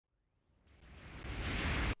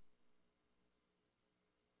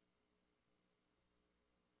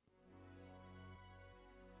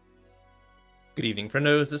Good evening,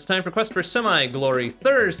 friendos. It's time for Quest for Semi-Glory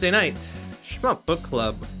Thursday night. Shmup Book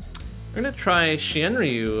Club. We're gonna try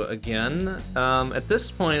Shienryu again. At this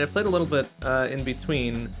point, I played a little bit in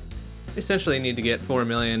between. Essentially need to get 4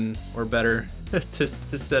 million or better to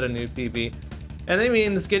set a new PB. And that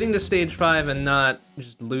means getting to stage 5 and not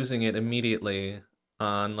just losing it immediately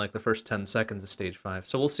on like the first 10 seconds of stage 5.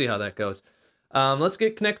 So we'll see how that goes. Let's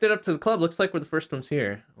get connected up to the club. Looks like we're the first ones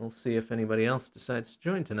here. We'll see if anybody else decides to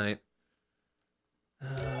join tonight.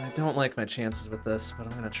 I don't like my chances with this, but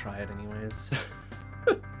I'm gonna try it anyways.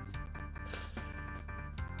 Oh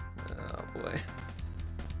boy.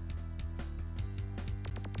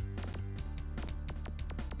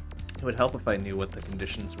 It would help if I knew what the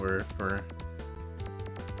conditions were for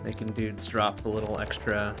making dudes drop the little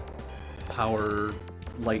extra power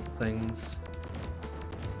light things.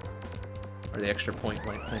 Or the extra point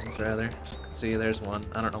light things, rather. See, there's one.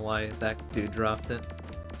 I don't know why that dude dropped it.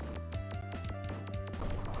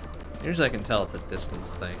 Usually I can tell it's a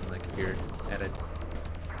distance thing, like if you're at a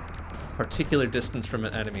particular distance from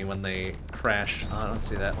an enemy when they crash. Oh, I don't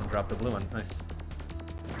see that one. Drop the blue one. Nice.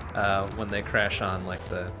 When they crash on like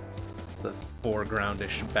the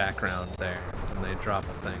foregroundish background there when they drop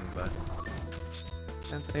a thing, but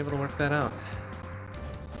I haven't been able to work that out.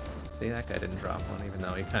 See, that guy didn't drop one, even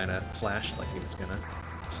though he kind of flashed like he was gonna.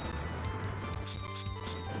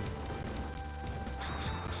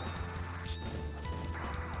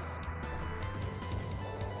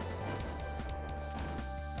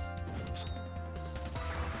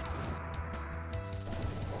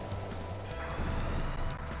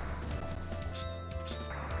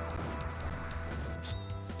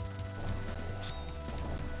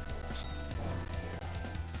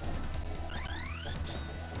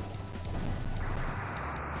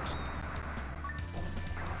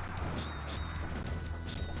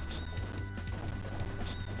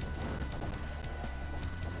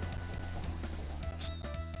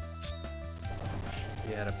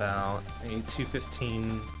 At about a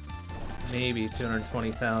 215, maybe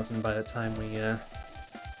 220,000 by the time we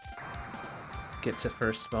get to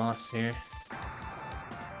first boss here.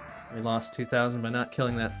 We lost 2,000 by not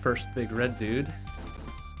killing that first big red dude.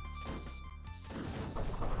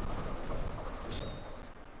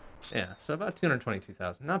 Yeah, so about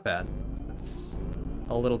 222,000. Not bad. That's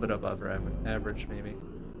a little bit above average, maybe.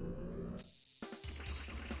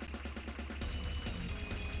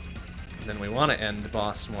 Then we want to end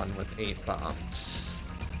boss 1 with 8 bombs.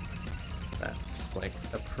 That's like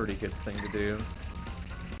a pretty good thing to do.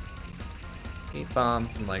 8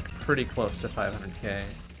 bombs and like pretty close to 500k.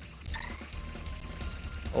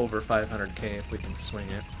 Over 500k if we can swing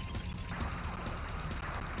it.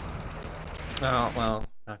 Oh, well,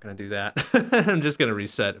 not gonna do that. I'm just gonna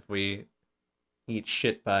reset if we eat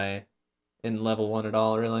shit by in level 1 at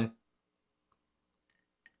all, really.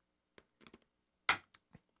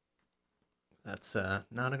 That's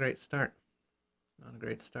not a great start. Not a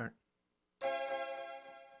great start.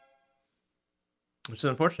 Which is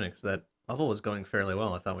unfortunate, because that level was going fairly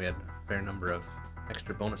well. I thought we had a fair number of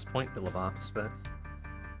extra bonus point dillabops, but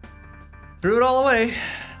threw it all away.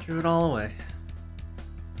 Threw it all away.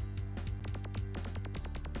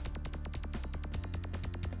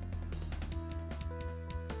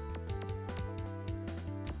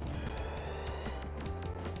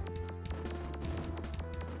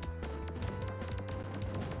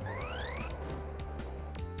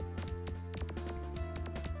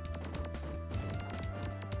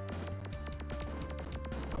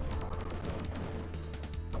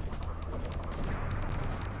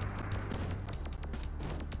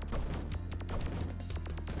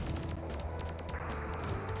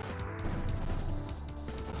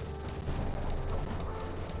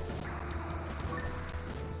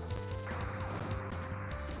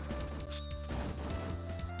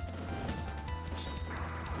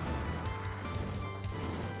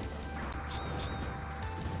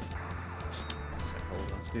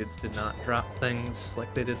 Dudes did not drop things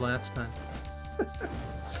like they did last time.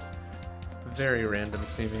 Very random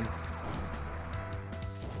seeming.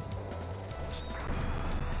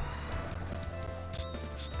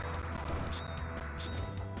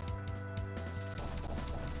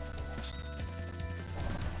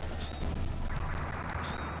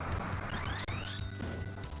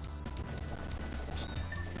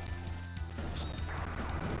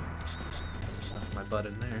 Stuff my butt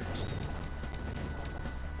in there.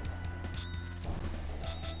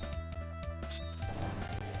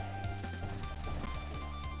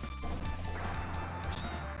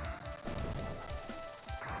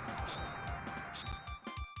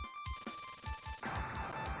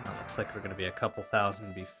 Looks like we're going to be a couple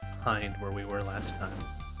thousand behind where we were last time.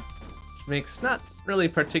 Which makes not really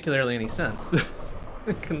particularly any sense,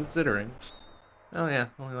 considering. Oh yeah,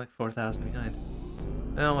 only like 4,000 behind.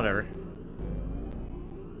 Oh, whatever.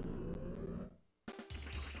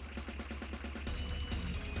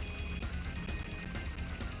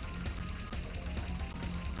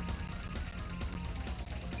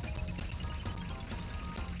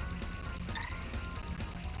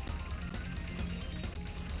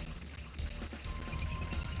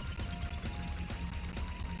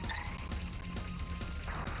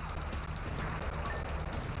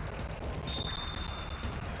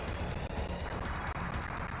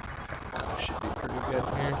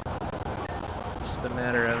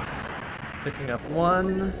 Picking up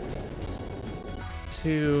 1,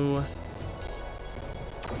 2,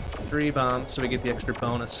 3 bombs, so we get the extra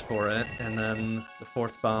bonus for it, and then the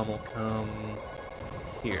 4th bomb will come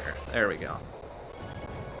here. There we go.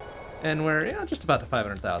 And we're just about to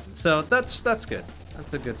 500,000, so that's good.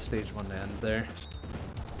 That's a good stage 1 to end there.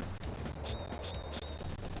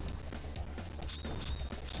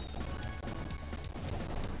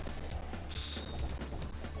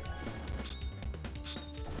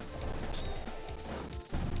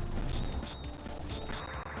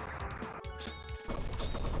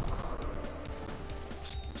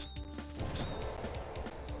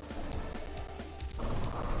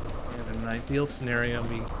 Ideal scenario,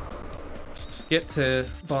 we get to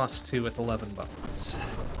boss 2 with 11 bombs.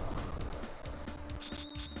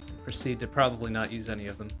 Proceed to probably not use any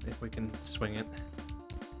of them if we can swing it.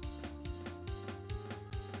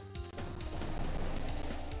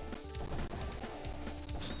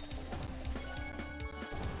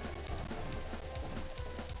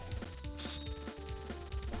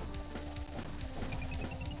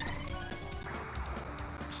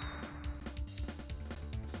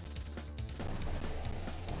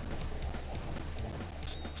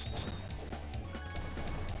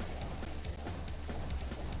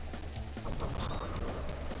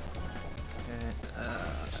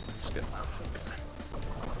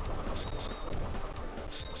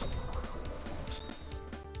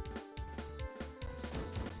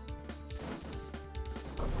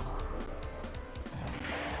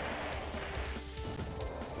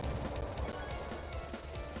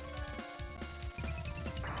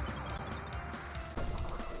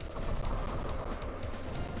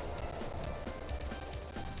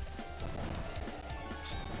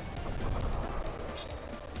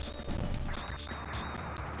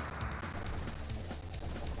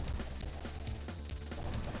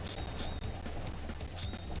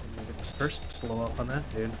 First blow up on that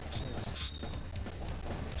dude.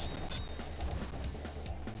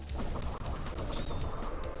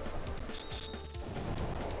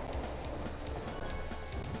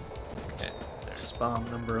 Okay, there's bomb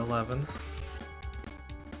number 11.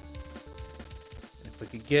 If we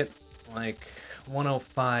could get like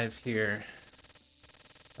 105 here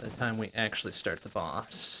by the time we actually start the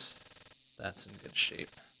boss, that's in good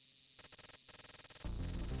shape.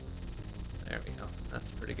 There we go.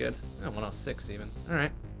 That's pretty good. Oh, 106 even. All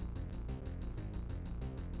right.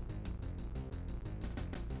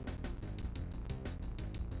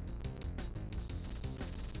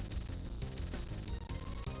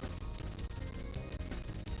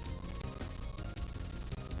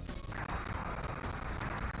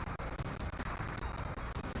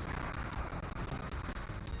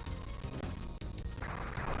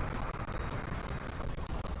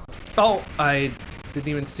 Oh, I didn't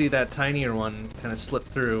even see that tinier one kind of slip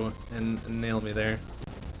through and nail me there.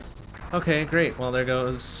 Okay, great. Well, there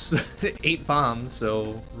goes 8 bombs,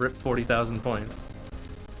 so rip 40,000 points.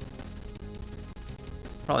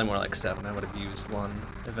 Probably more like 7. I would have used one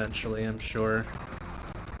eventually, I'm sure.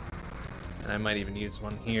 And I might even use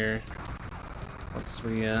one here once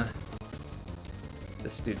we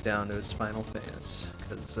this dude down to his final phase,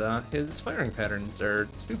 because his firing patterns are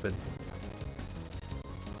stupid.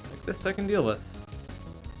 Like this I can deal with.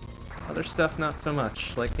 Other stuff, not so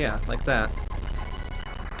much. Like, yeah, like that.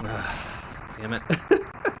 Damn it.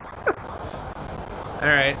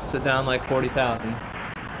 Alright, so down like 40,000.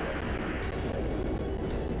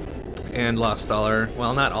 And lost all our,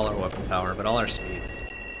 well, not all our weapon power, but all our speed.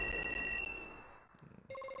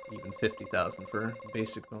 Even 50,000 for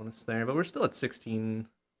basic bonus there, but we're still at 16,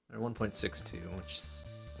 or 1.62, which is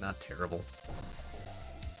not terrible.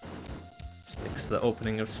 This makes the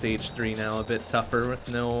opening of stage 3 now a bit tougher with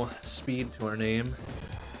no speed to our name.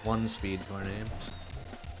 1 speed to our name.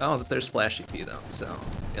 Oh, but there's Flash EP though, so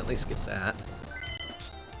at least get that.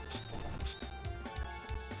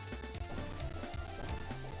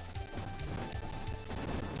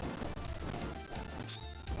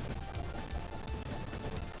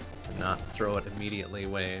 not throw it immediately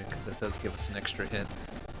away, because it does give us an extra hit.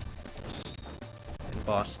 And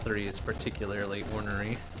boss 3 is particularly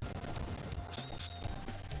ornery.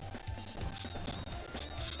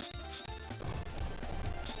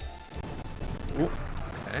 Ooh,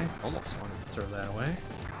 okay, almost wanted to throw that away.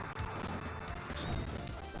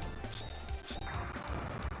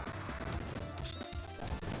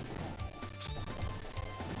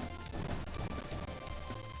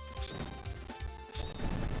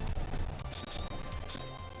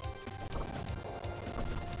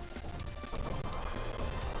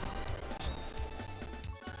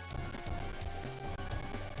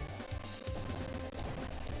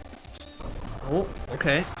 Oh,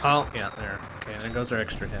 okay. Oh, yeah, there. Okay, there goes our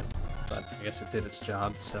extra hit. But I guess it did its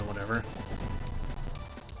job, so whatever.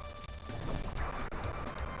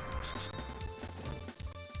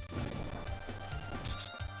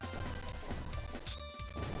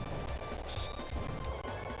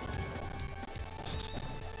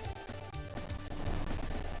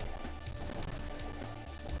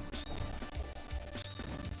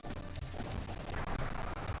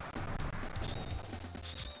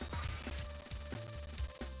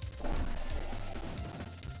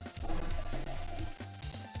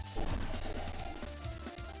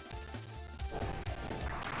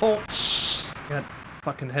 Oh, got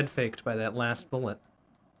fucking head faked by that last bullet.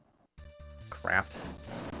 Crap.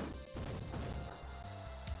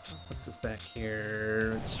 Puts us back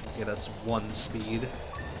here. Just get us 1 speed.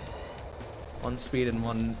 1 speed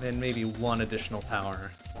and maybe 1 additional power.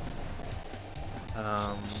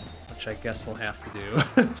 Which I guess we'll have to do.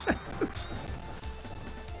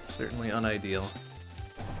 Certainly unideal.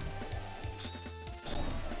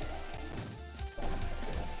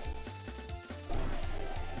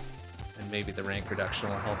 Maybe the rank reduction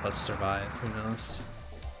will help us survive, who knows?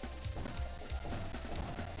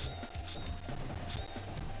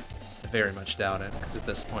 I very much doubt it, because at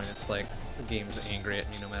this point it's like the game's angry at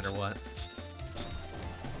me no matter what.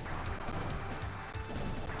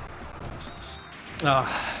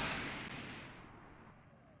 Ah.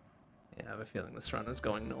 Yeah, I have a feeling this run is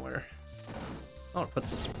going nowhere. Oh, it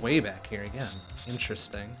puts us way back here again.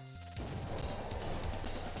 Interesting.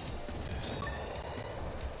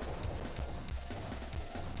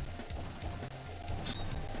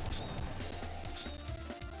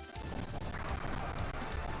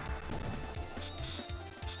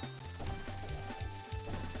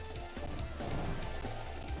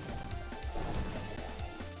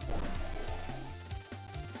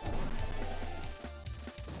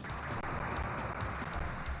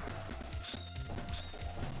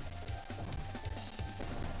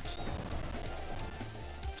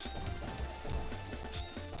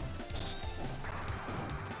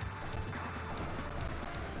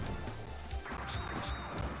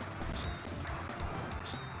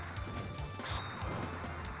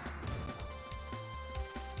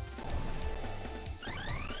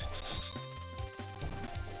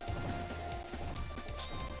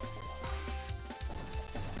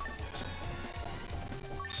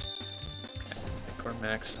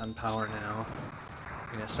 Max on power now.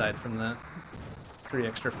 I mean, aside from the 3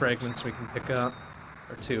 extra fragments we can pick up,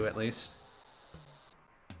 or 2 at least.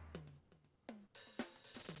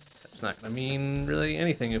 That's not gonna mean really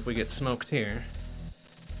anything if we get smoked here.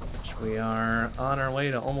 Which we are on our way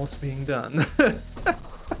to almost being done.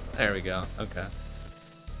 There we go, okay.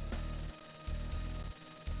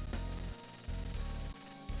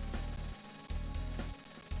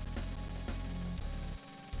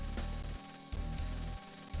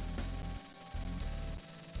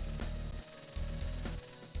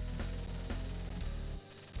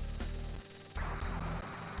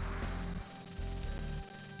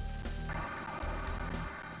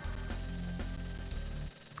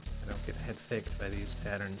 Faked by these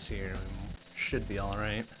patterns here, we should be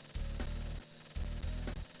alright.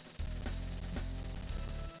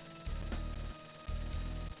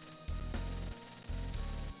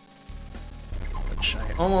 Which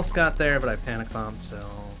I almost got there, but I panic bombed, so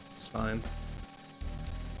it's fine.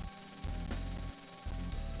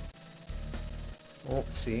 Oh,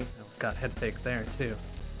 see, I've got head fake there too.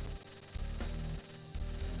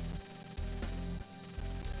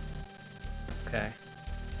 Okay.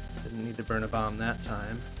 Didn't need to burn a bomb that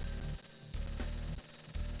time.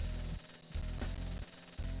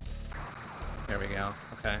 There we go.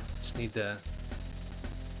 Okay. Just need to...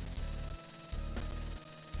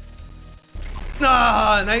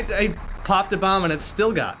 Ah! And I popped a bomb and it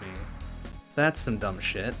still got me. That's some dumb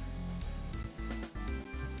shit.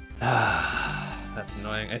 Ah, that's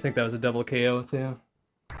annoying. I think that was a double KO too.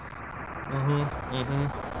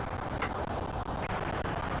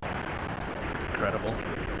 Incredible.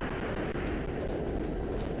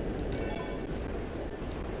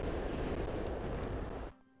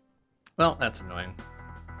 Well, that's annoying.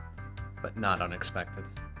 But not unexpected.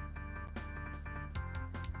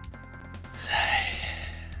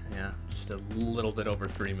 Yeah, just a little bit over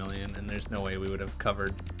 3 million, and there's no way we would have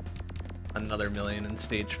covered another million in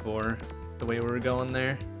stage 4 the way we were going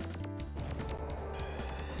there.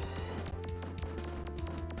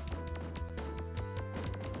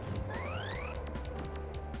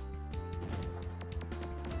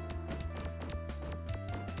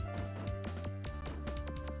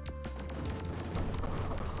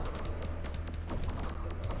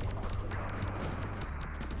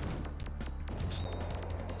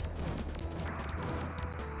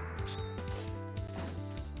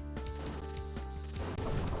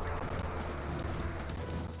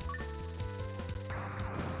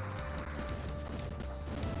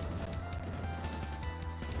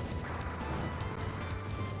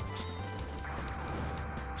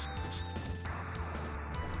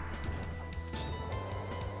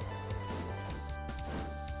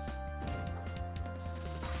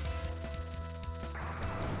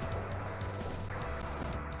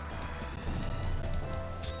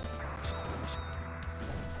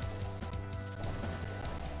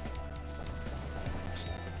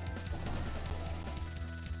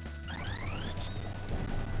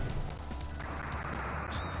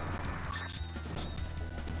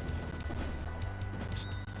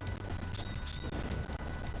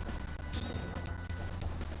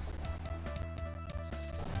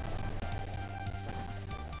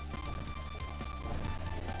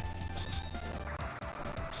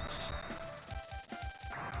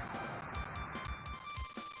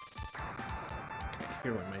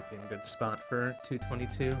 Here one might be in a good spot for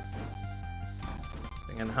 222.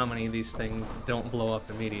 Depending on how many of these things don't blow up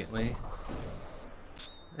immediately.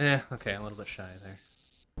 Okay, a little bit shy there.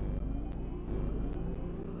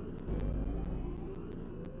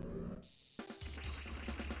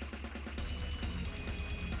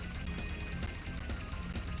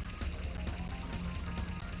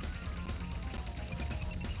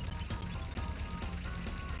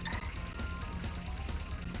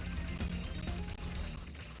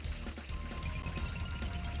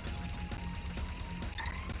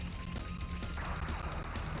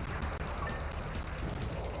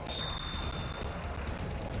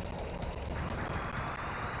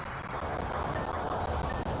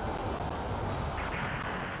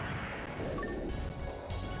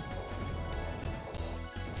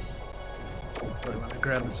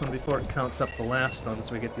 Grab this one before it counts up the last one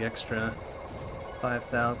so we get the extra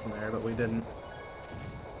 5,000 there, but we didn't.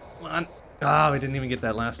 Come on. Ah, we didn't even get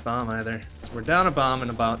that last bomb either. So we're down a bomb and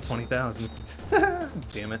about 20,000.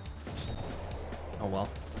 Damn it. Oh well.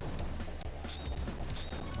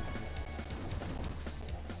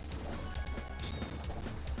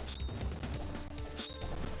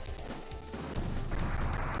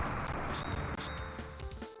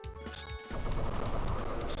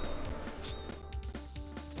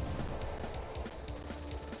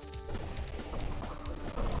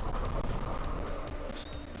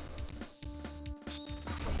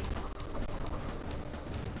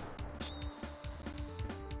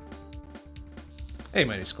 Hey,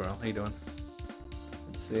 Mighty Squirrel, how you doing?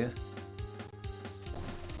 Good to see ya.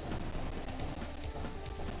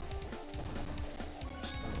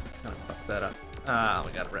 Kind of fucked that up. Ah,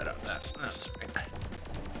 we got rid of that. That's right.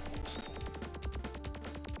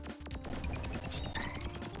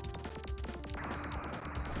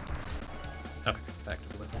 Okay, back to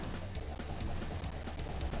the liquor.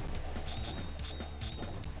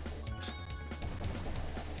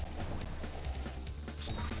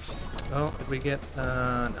 Oh, did we get,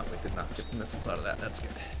 no, we did not get the missiles out of that. That's good.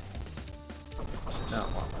 Did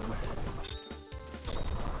not want them.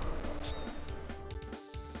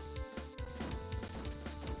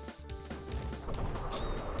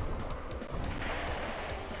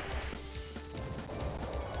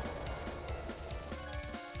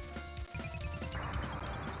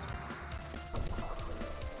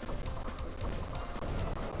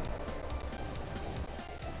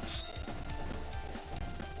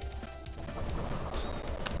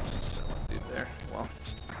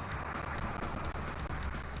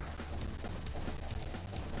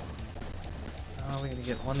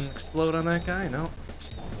 One explode on that guy? No.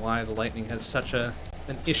 Why the lightning has such an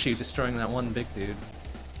issue destroying that one big dude.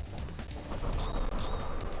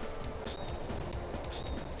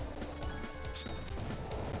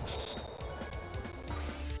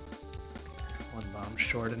 One bomb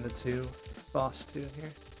short into two. Boss two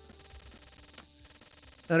here.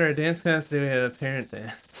 Better a dance class do we have a parent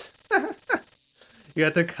dance? You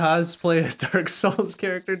got to cosplay a Dark Souls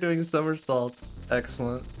character doing somersaults.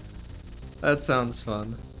 Excellent. That sounds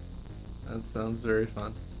fun. That sounds very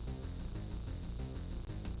fun.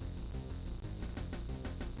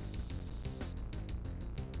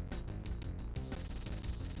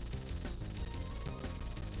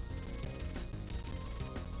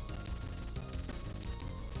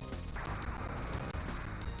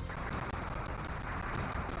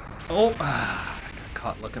 Oh, I got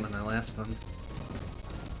caught looking on that last one.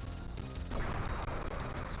 I'm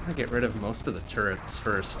gonna get rid of most of the turrets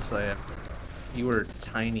first, so I have fewer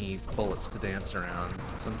tiny bullets to dance around.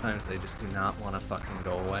 Sometimes they just do not want to fucking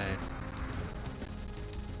go away.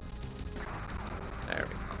 There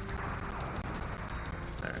we go.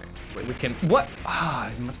 Alright, wait, we can... What? Ah,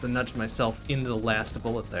 I must have nudged myself into the last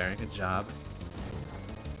bullet there. Good job.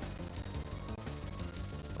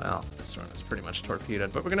 Well, this run is pretty much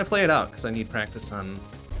torpedoed, but we're gonna play it out, because I need practice on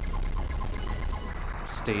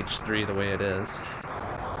stage 3 the way it is.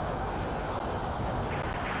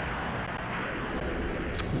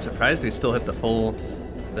 I'm surprised we still hit the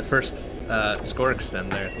first score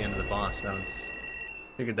extend there at the end of the boss.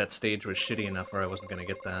 Figured that stage was shitty enough where I wasn't gonna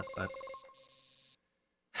get that, but...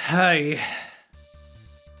 Hi.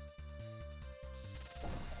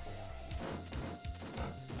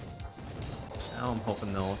 Now I'm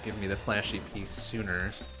hoping they'll give me the flashy piece sooner.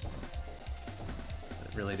 It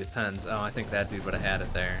really depends. Oh, I think that dude would have had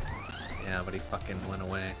it there. Yeah, but he fucking went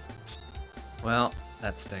away. Well,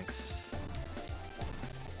 that stinks.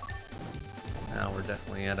 Now we're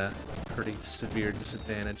definitely at a pretty severe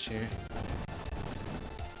disadvantage here.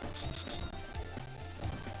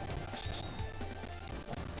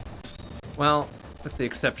 Well, with the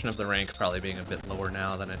exception of the rank probably being a bit lower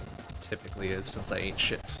now than it typically is since I ate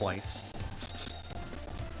shit twice.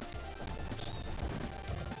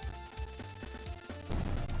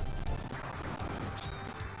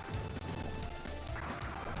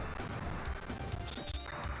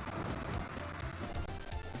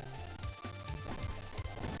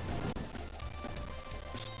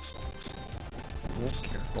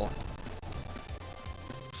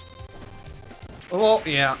 Oh,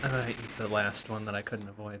 yeah, and I ate the last one that I couldn't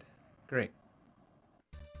avoid. Great.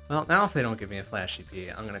 Well, now if they don't give me a flash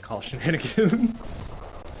EP, I'm gonna call shenanigans.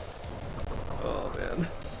 Oh, man.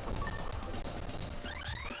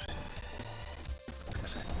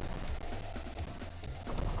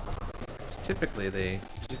 It's typically they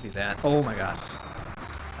give you that. Oh my god.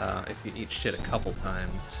 If you eat shit a couple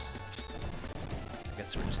times. I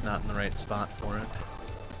guess we're just not in the right spot for it.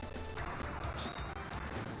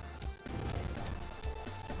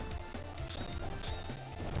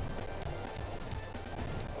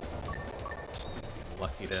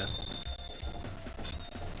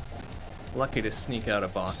 Lucky to sneak out a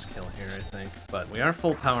boss kill here, I think. But we are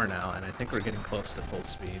full power now, and I think we're getting close to full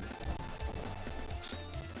speed.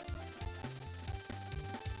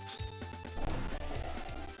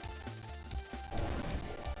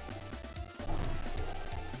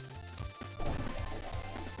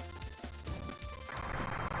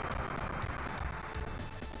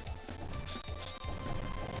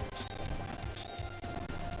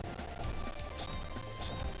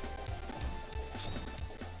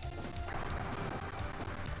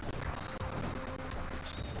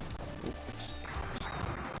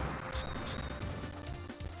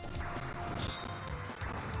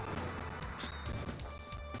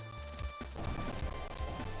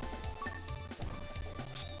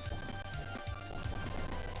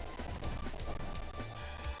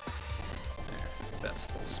 That's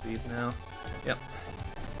full speed now. Yep.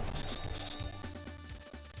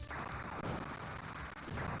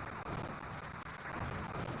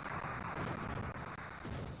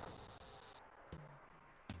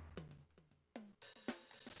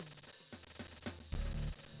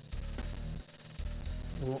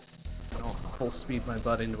 Oh, I don't full speed my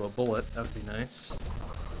butt into a bullet. That would be nice.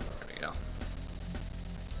 There we go.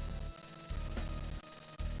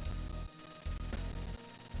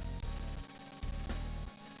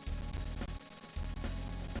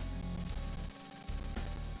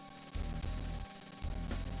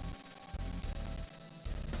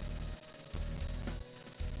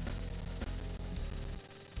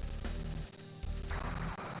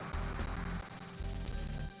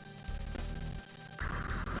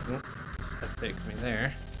 Just head fake me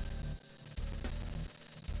there.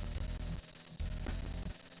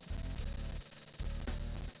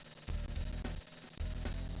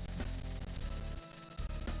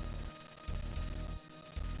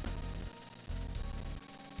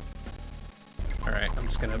 Alright, I'm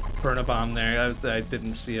just gonna burn a bomb there. I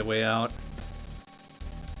didn't see a way out.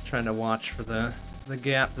 Trying to watch for the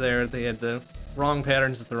gap there. They had the wrong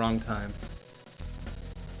patterns at the wrong time.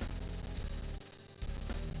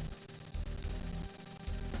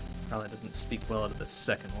 Probably doesn't speak well to the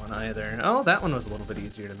second one either. Oh, that one was a little bit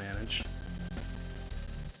easier to manage.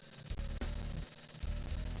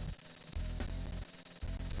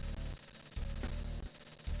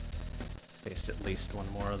 Taste at least one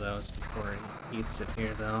more of those before he eats it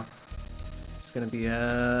here, though. It's gonna be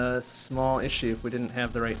a small issue if we didn't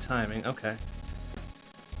have the right timing. Okay.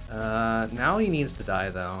 Now he needs to die,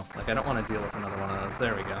 though. Like, I don't want to deal with another one of those.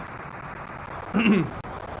 There we go.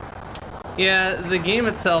 Yeah, the game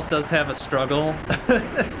itself does have a struggle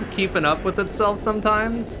keeping up with itself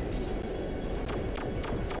sometimes.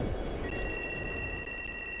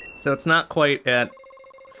 So it's not quite at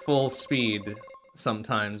full speed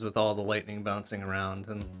sometimes with all the lightning bouncing around,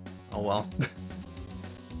 and oh well.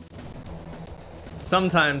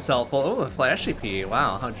 Sometimes helpful. Oh, the flashy pea.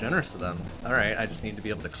 Wow, how generous of them. Alright, I just need to be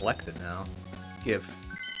able to collect it now. Give.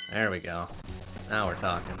 There we go. Now we're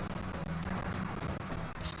talking.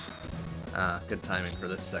 Ah, good timing for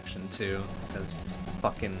this section, too. Because it's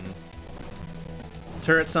fucking...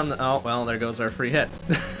 turrets on the... Oh, well, there goes our free hit.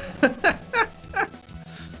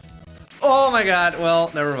 Oh my god,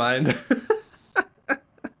 well, never mind.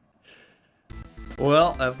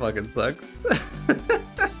 Well, that fucking sucks.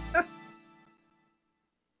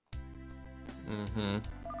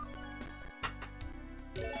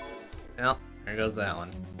 Well, there goes that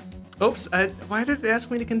one. Oops, why did it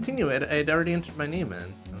ask me to continue it? I'd already entered my name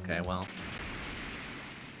in. Okay, well.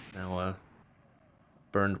 Now,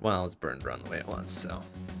 burned, well, it was burned run the way it was, so.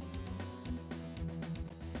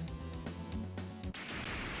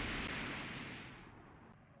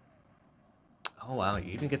 Oh wow,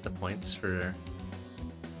 you even get the points for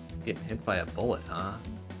getting hit by a bullet, huh?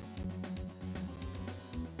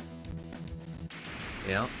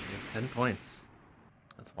 Yeah, you get 10 points.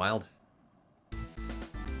 That's wild.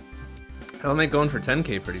 That'll make going for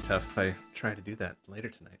 10k pretty tough if I try to do that later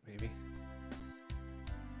tonight, maybe.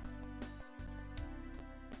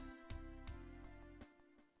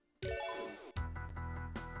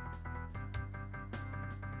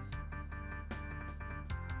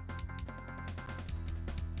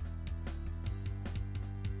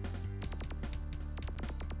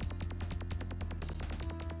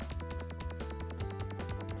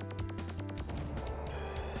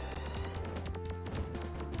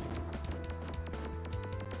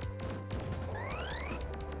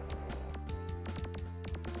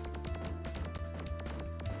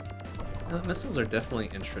 The missiles are definitely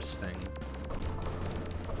interesting.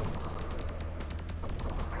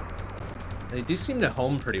 They do seem to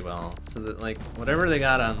home pretty well, so that like whatever they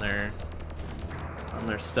got on their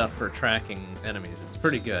stuff for tracking enemies, it's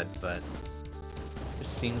pretty good. But it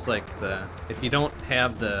just seems like if you don't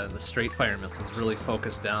have the straight fire missiles really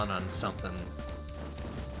focused down on something,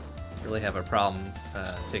 you really have a problem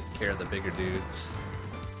taking care of the bigger dudes.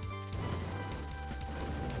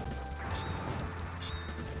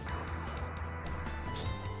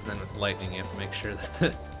 Then with lightning, you have to make sure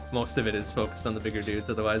that most of it is focused on the bigger dudes,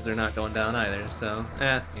 otherwise they're not going down either, so,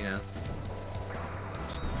 you know.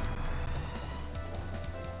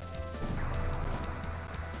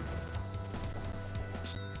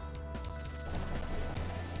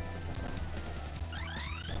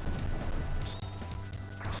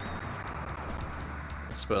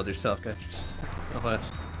 Spoiled yourself, guys. Oh,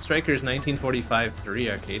 Strikers 1945-3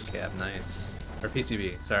 arcade cab, nice. Or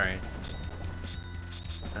PCB, sorry.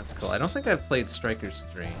 That's cool. I don't think I've played Strikers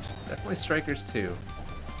 3. Definitely Strikers 2.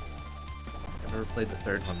 I've never played the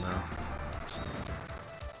third one, though.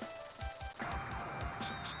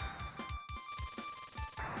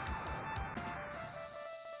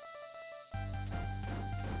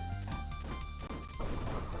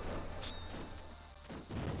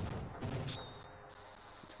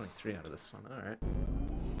 So 23 out of this one, alright.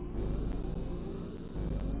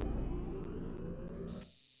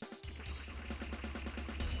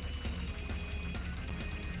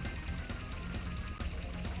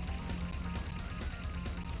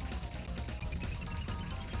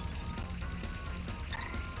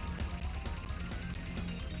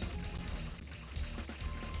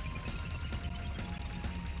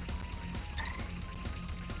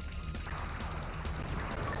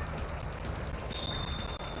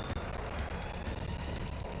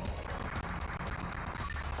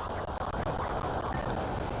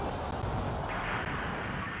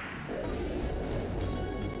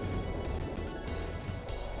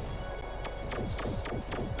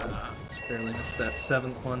 Just barely missed that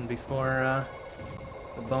 7th one before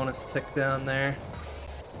the bonus tick down there.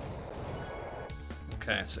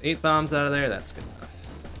 Okay, so 8 bombs out of there, that's good enough.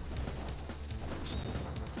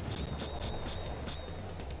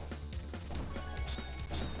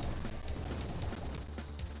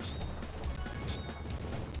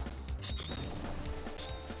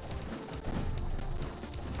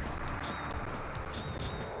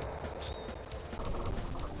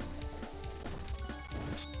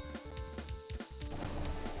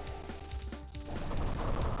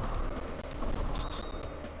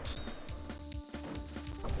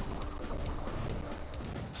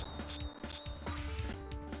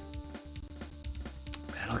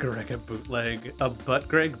 Buggereg a bootleg. A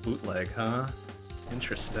Buttgreg bootleg, huh?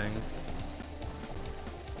 Interesting.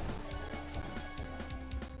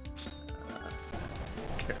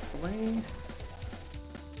 Carefully.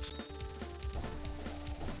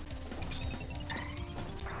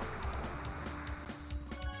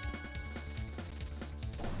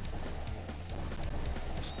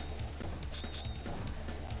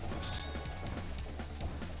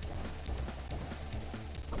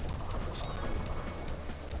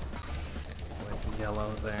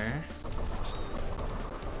 Yellow there.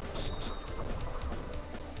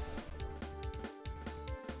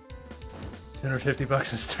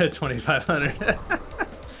 $250 instead of 2,500.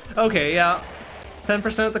 Okay, yeah.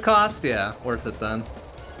 10% of the cost, yeah, worth it then,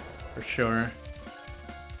 for sure.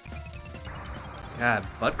 God,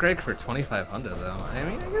 Buttgreg for 2,500 though. I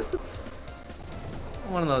mean, I guess it's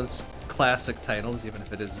one of those classic titles, even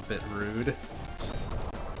if it is a bit rude.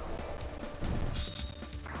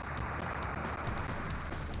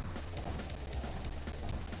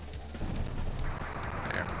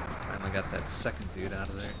 Got that second dude out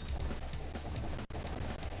of there.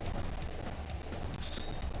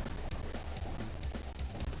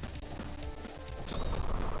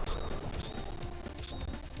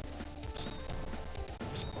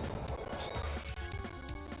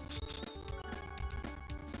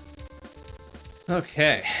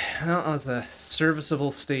 Okay, well, that was a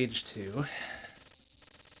serviceable stage 2.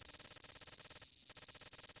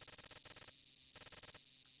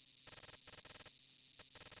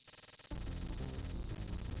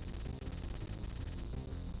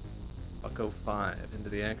 Bucko 5 into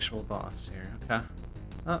the actual boss here. Okay,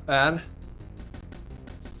 not bad.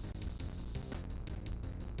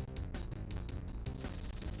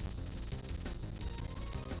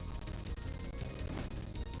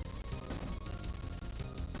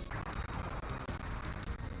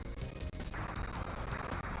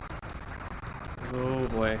 Oh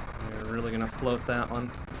boy, we're really gonna float that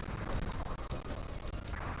one.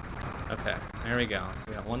 Okay, there we go. So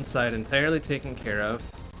we got one side entirely taken care of.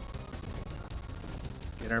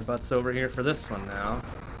 Get our butts over here for this one now.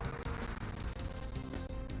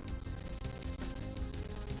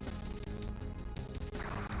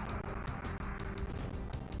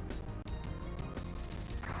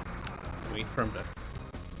 Wait for him to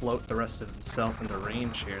float the rest of himself into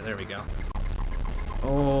range here. There we go.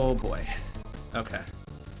 Oh boy. Okay.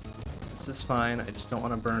 This is fine. I just don't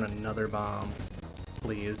want to burn another bomb.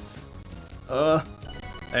 Please.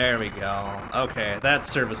 There we go. Okay, that's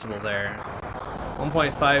serviceable there.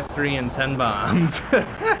 1.53 and 10 bombs.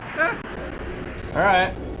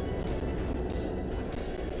 Alright.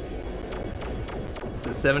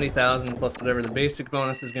 So 70,000 plus whatever the basic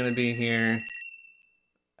bonus is going to be here.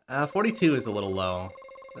 42 is a little low.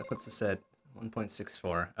 That puts us at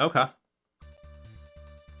 1.64. Okay.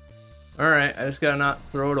 Alright, I just gotta not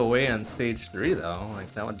throw it away on stage 3 though.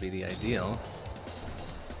 Like, that would be the ideal.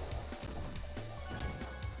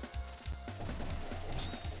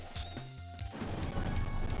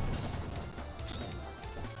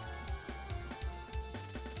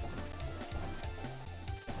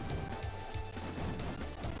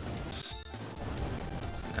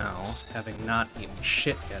 Now, having not eaten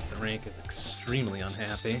shit yet, the rank is extremely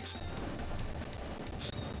unhappy.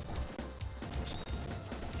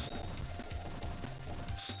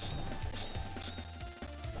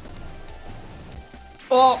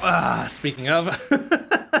 Oh, speaking of.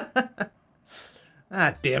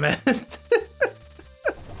 Ah, damn it.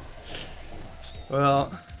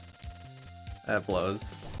 Well, that blows.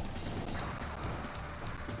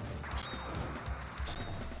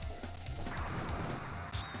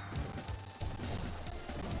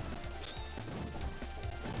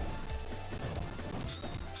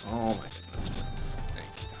 Oh my goodness, please.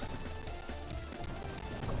 Thank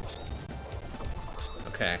you.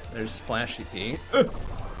 Okay, there's Flashy P.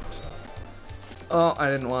 Oh, I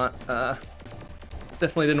didn't want,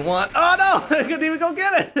 definitely didn't want. Oh no! I couldn't even go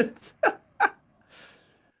get it!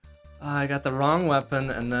 I got the wrong weapon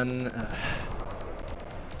and then,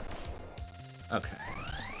 okay.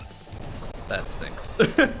 That stinks.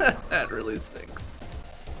 That really stinks.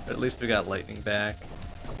 But at least we got lightning back.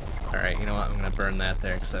 Alright, you know what? I'm gonna burn that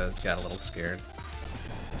there because I got a little scared.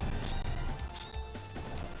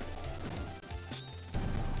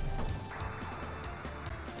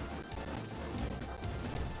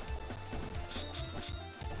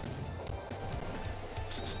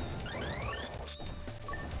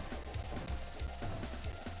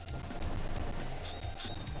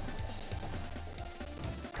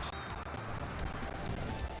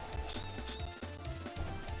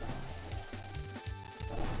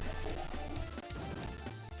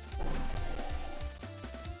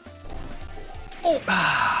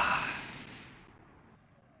 Oh!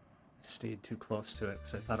 Stayed too close to it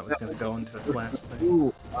because I thought it was going to go into its last thing.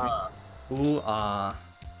 Ooh, Ooh, ah.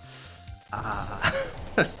 Ah.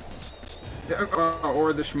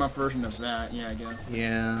 or the shmup version of that, yeah, I guess.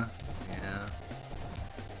 Yeah, yeah.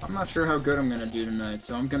 I'm not sure how good I'm gonna do tonight,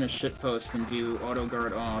 so I'm gonna shitpost and do auto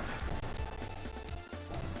guard off.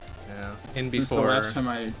 Yeah, in Since before... the last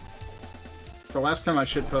time I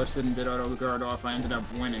shitposted and did auto guard off, I ended up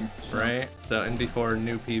winning. So. Right, so in before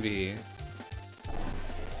new PB.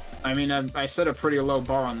 I mean, I set a pretty low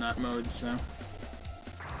bar on that mode, so...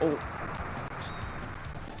 Oh.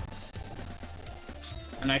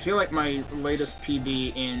 And I feel like my latest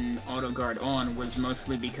PB in auto guard on was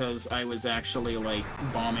mostly because I was actually, like,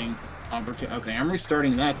 bombing opportunity. Okay, I'm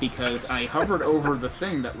restarting that because I hovered over the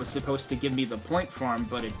thing that was supposed to give me the point farm,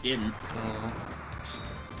 but it didn't. Oh.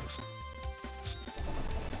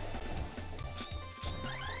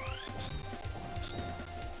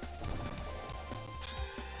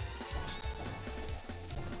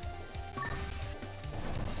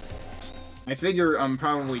 I figure I'm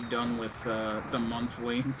probably done with the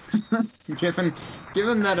monthly, given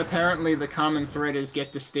that apparently the common thread is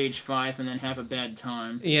get to stage 5 and then have a bad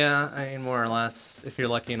time. Yeah, I mean, more or less, if you're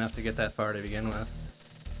lucky enough to get that far to begin with.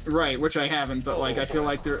 Right, which I haven't, but like I feel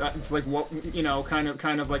like it's like what you know, kind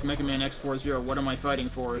of like Mega Man X40. What am I fighting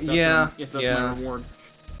for? If that's my reward.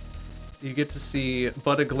 You get to see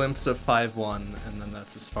but a glimpse of 5-1, and then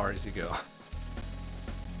that's as far as you go.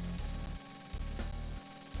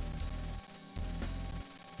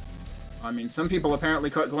 I mean, some people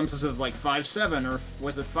apparently caught glimpses of like 5-7, or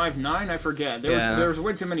was it 5-9? I forget. There was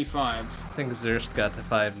way too many 5s. I think Zerst got to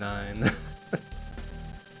 5-9.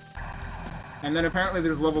 And then apparently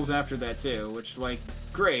there's levels after that too, which, like,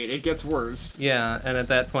 great, it gets worse. Yeah, and at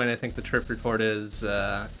that point I think the trip report is,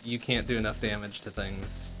 you can't do enough damage to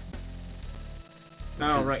things.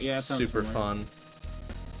 Oh, right, yeah, that sounds super familiar. fun.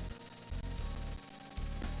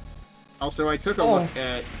 Also, I took a look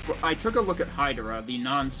at Hydra, the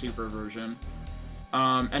non-super version,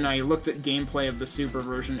 and I looked at gameplay of the super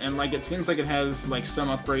version, and like it seems like it has like some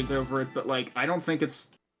upgrades over it, but like I don't think it's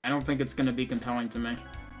gonna be compelling to me.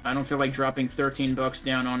 I don't feel like dropping $13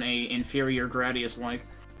 down on a inferior Gradius like.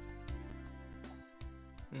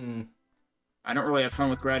 I don't really have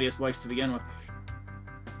fun with Gradius likes to begin with.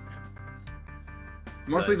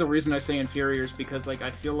 Mostly the reason I say inferior is because like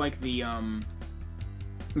I feel like the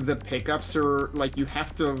pickups are, like, you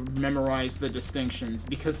have to memorize the distinctions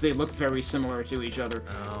because they look very similar to each other.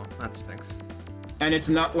 Oh, that stinks. And it's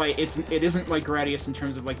not like, it isn't like Gradius in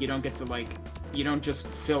terms of, like, you don't get to, like, you don't just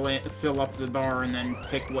fill up the bar and then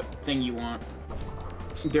pick what thing you want.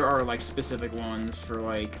 There are, like, specific ones for,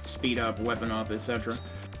 like, speed up, weapon up, etc.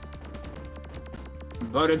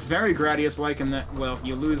 But it's very Gradius-like in that, well,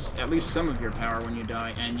 you lose at least some of your power when you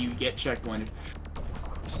die, and you get checkpointed.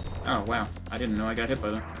 Oh, wow. I didn't know I got hit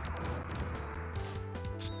by that.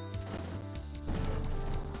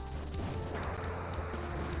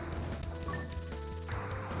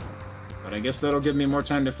 But I guess that'll give me more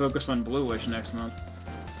time to focus on Bluish next month.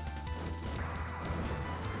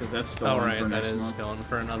 Because that's still on for next month. Going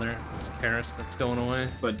for another. It's Karis that's going away.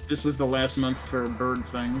 But this is the last month for bird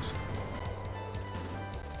things.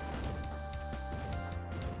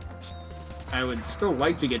 I would still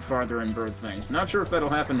like to get farther in bird things. Not sure if that'll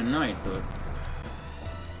happen tonight, but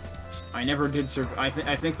I never did I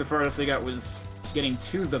think the farthest I got was getting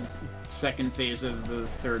to the second phase of the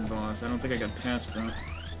third boss. I don't think I got past that.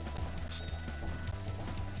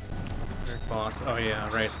 Third boss. Oh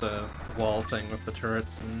yeah, right, the wall thing with the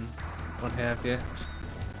turrets and what have you.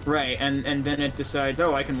 Right, and then it decides,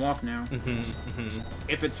 oh, I can walk now.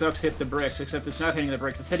 If it sucks, hit the bricks, except it's not hitting the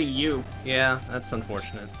bricks, it's hitting you. Yeah, that's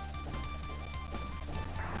unfortunate.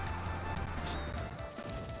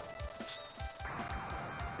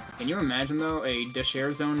 Can you imagine, though, a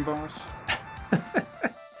Deshare Zone boss?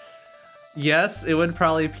 Yes, it would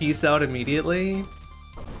probably peace out immediately.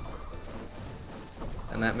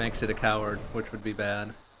 And that makes it a coward, which would be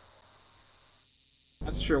bad.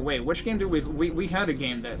 That's true. Wait, which game did we had a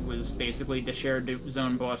game that was basically Deshare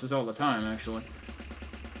Zone bosses all the time, actually.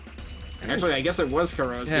 Actually, I guess it was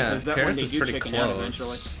Kuro's, because that one they do chicken out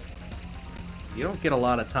eventually. You don't get a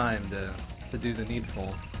lot of time to do the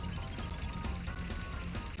needful.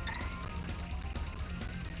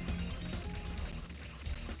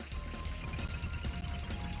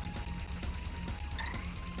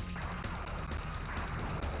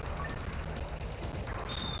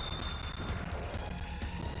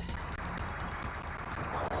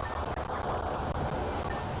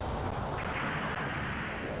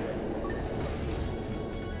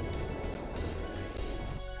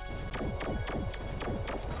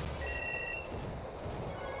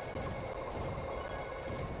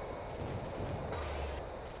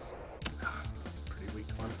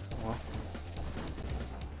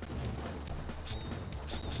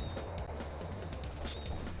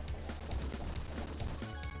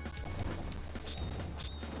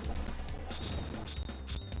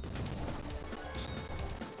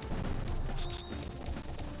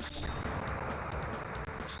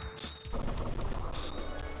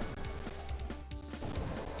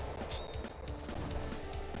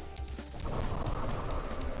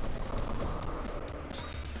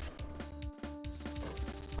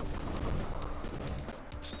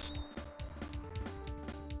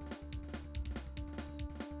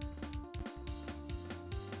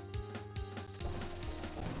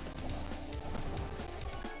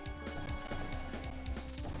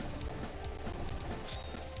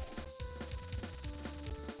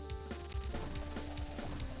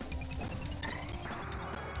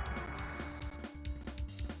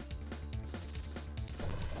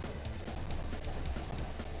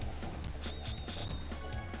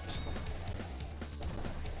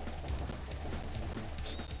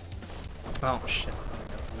 Oh shit!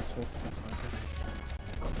 I got missiles. That's not good.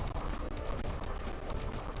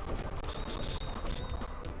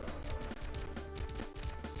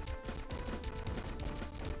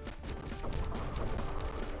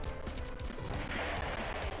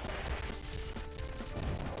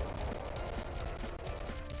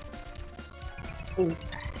 Oh.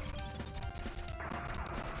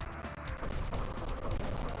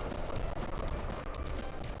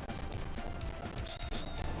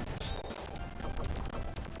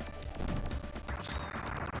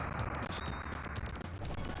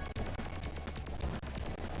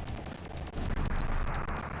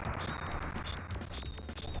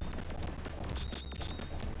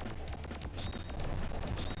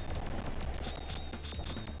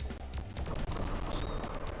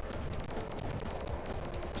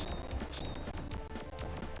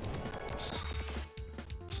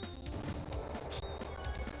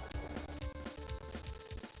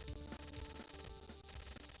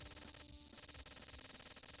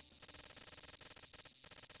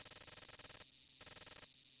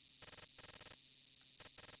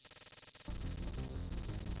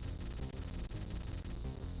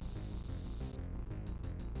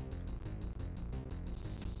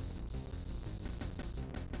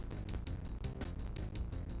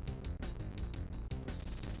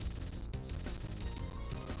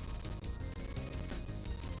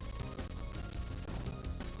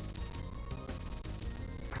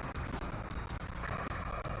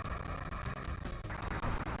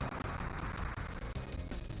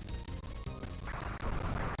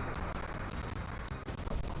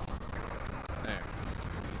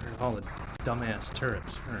 All the dumbass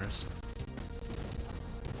turrets first.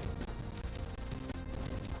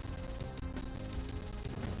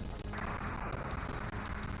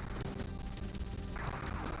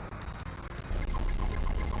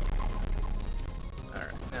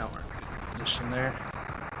 Alright, now we're in a good position there.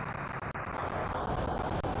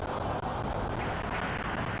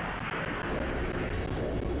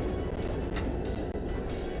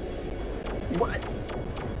 What?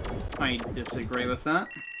 I disagree with that.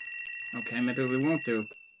 Okay, maybe we won't do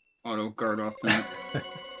auto guard off that.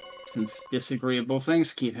 Since disagreeable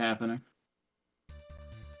things keep happening.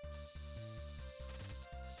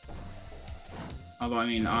 Although, I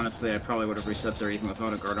mean, honestly, I probably would have reset there even with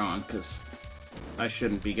auto guard on, because I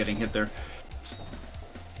shouldn't be getting hit there.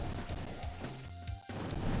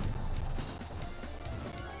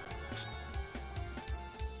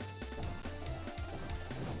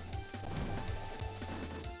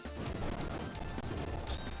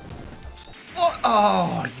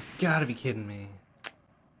 Oh, you gotta be kidding me.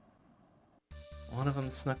 One of them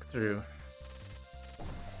snuck through.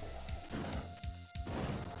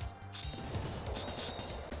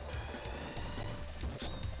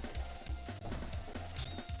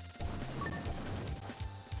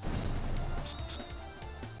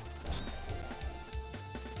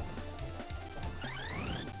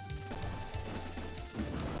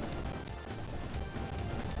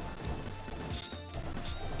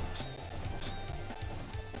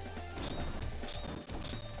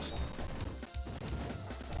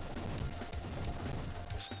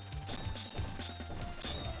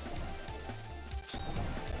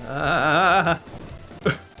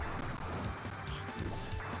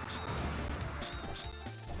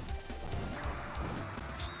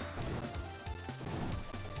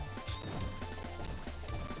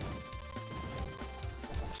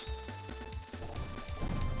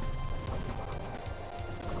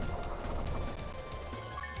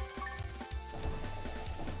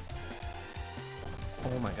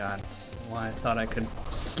 Oh my god. Why I thought I could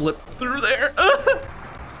slip through there.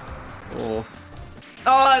 Oh.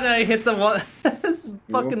 Oh, and I hit the one. This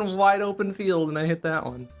fucking wide open field, and I hit that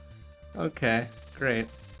one. Okay, great.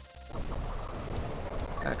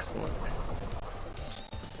 Excellent.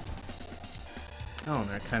 Oh, and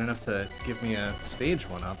they're kind enough to give me a stage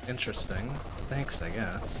 1-up. Interesting. Thanks, I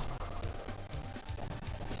guess.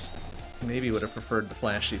 Maybe would have preferred the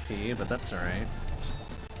flashy P, but that's alright.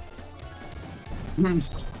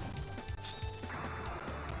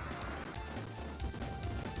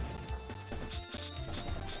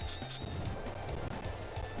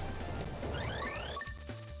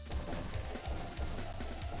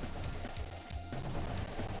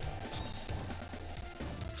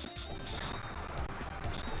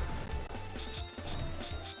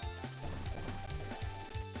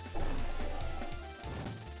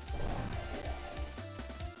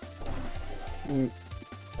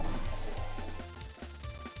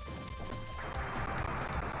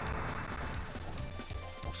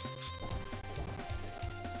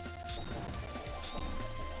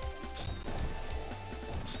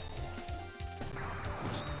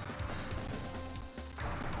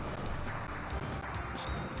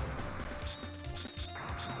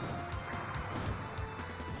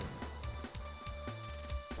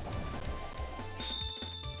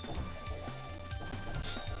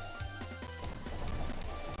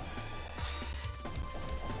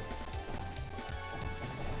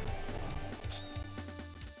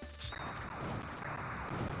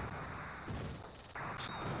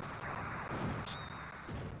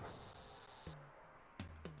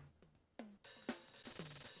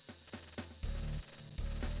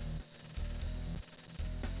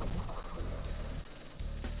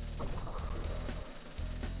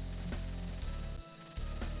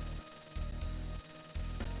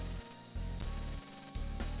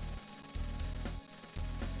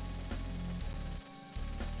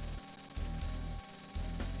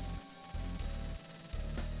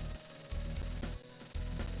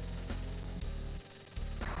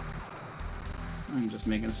 I'm just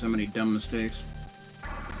making so many dumb mistakes.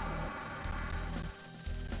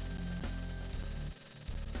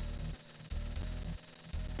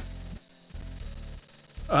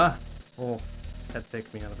 Ah! Oh, this head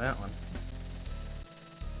faked me out of that one.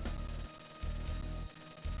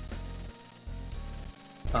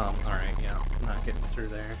 Alright, yeah. I'm not getting through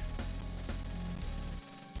there.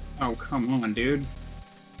 Oh, come on, dude.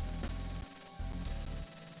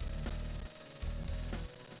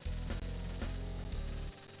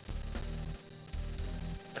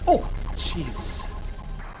 Oh! Jeez.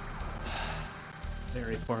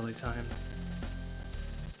 Very poorly timed.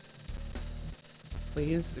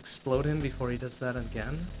 Please explode him before he does that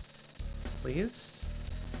again. Please?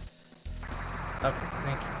 Okay,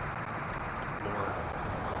 thank you. Lord.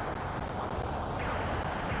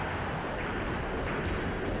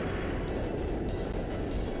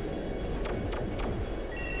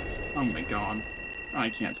 Oh my god. I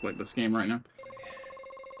can't play this game right now.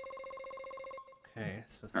 Okay,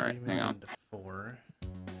 so All right, 3 hang on. million to 4.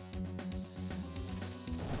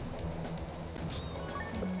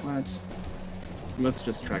 Let's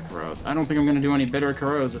just try Kuros. I don't think I'm gonna do any better at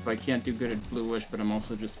Kuros if I can't do good at Bluish, but I'm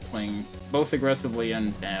also just playing both aggressively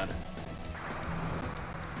and bad.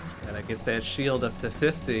 Just gotta get that shield up to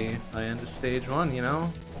 50 by end of stage 1, you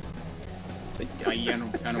know? But I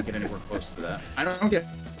don't get anywhere close to that. I don't get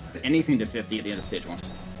anything to 50 at the end of stage 1.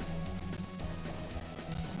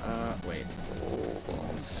 Wait.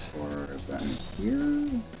 Or is that in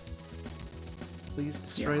here? Please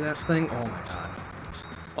destroy that thing. Oh my god.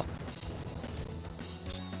 Oh.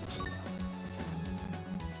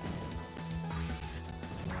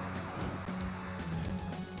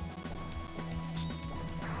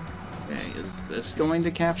 Okay, is this going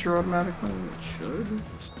to capture automatically? It should.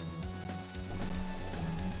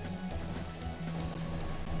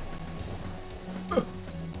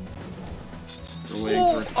 Still waiting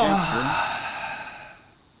for it to capture.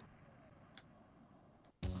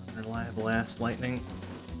 Unreliable ass lightning.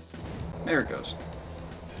 There it goes.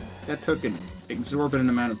 That took an exorbitant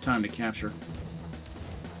amount of time to capture.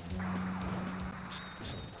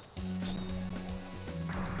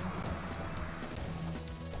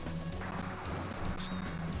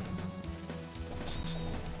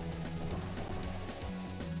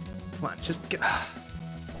 Come on, just get.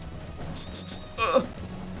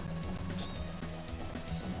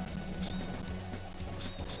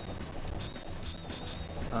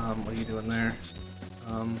 What are you doing there?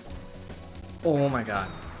 Oh my god.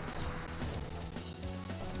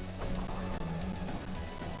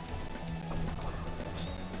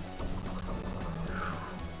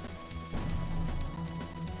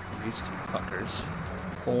 These two fuckers.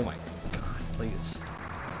 Oh my god, please.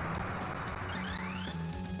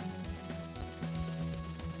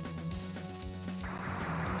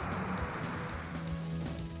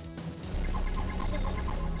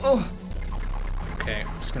 Oh! Okay,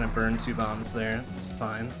 I'm just gonna burn 2 bombs there. It's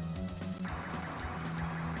fine.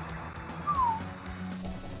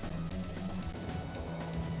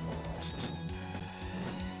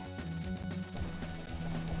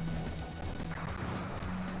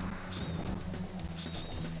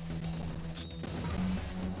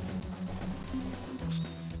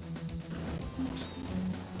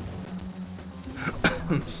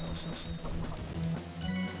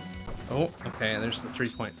 Oh, okay, there's the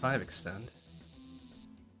 3.5 extend.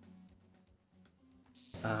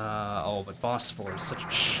 Oh, but boss 4 is such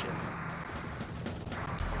a shit.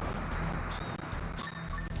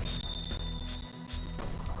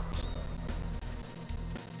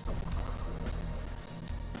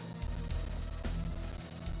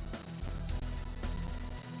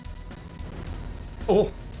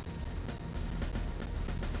 Oh!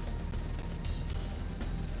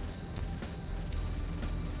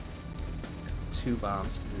 2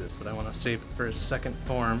 bombs to do this, but I want to save it for his second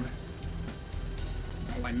form.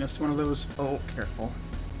 Oh, I missed one of those. Oh, careful.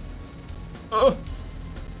 Oh!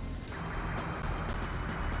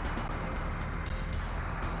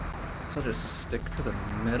 So I'll just stick to the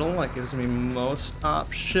middle. That gives me most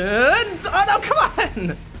options. Oh no, come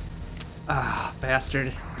on! Ah,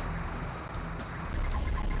 bastard.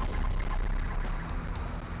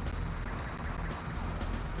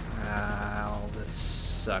 Oh, this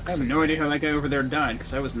sucks. I have no idea how that guy over there died,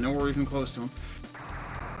 because I was nowhere even close to him.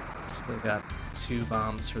 Still got 2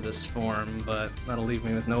 bombs for this form, but that'll leave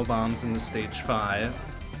me with no bombs in the stage 5.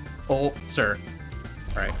 Oh, sir.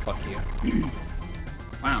 Alright, fuck you.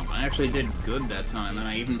 Wow, I actually did good that time, and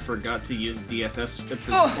I even forgot to use DFS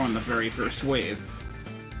on the very first wave.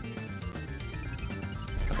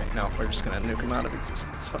 Okay, no, we're just gonna nuke him out of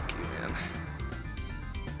existence. Fuck you, man.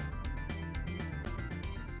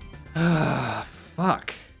 Ah,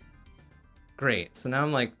 fuck. Great. So now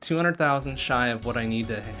I'm like 200,000 shy of what I need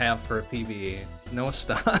to have for a PvE. No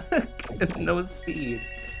stock, no speed,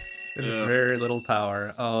 and very little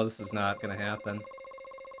power. Oh, this is not gonna happen.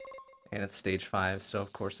 And it's stage 5, so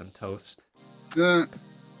of course I'm toast.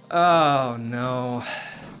 Oh no.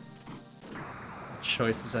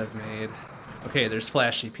 Choices I've made. Okay, there's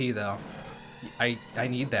Flash EP though. I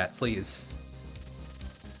need that, please.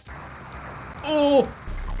 Oh!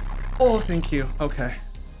 Oh, thank you. Okay.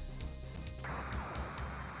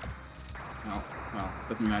 Oh, well,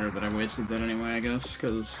 doesn't matter that I wasted that anyway, I guess,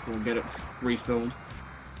 because we'll get it refilled.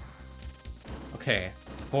 Okay,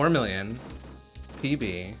 4 million.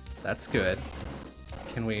 PB. That's good.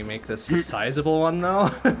 Can we make this a sizable one,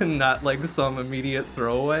 though? Not like some immediate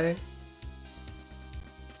throwaway?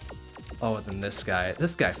 Oh, and then this guy.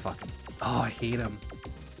 This guy fucking... Oh, I hate him.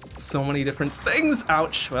 So many different things!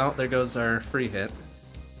 Ouch! Well, there goes our free hit.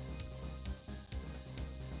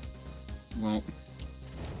 Well...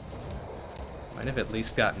 Might have at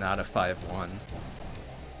least gotten out of 5-1.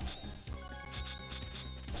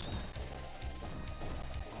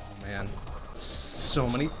 Oh, man. So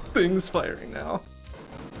many things firing now.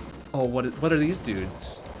 Oh, what are these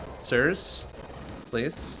dudes? Sirs?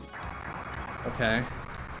 Please? Okay.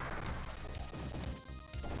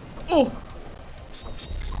 Oh!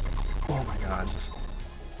 Oh my god.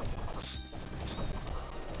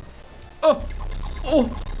 Oh! Oh!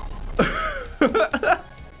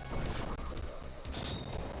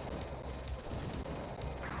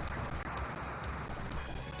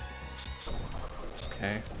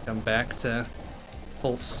 Okay, come back to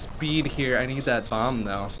full speed here. I need that bomb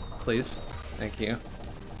though, please. Thank you.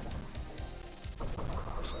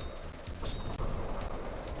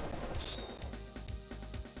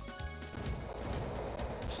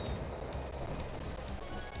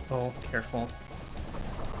 Oh, careful.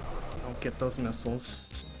 Don't get those missiles.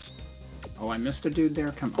 Oh, I missed a dude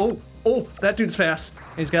there? Come on. Oh, oh, that dude's fast.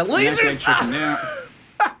 He's got lasers!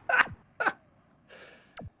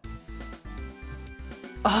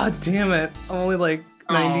 Ah, oh, damn it. Only like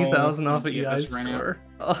 90,000 off of EI score.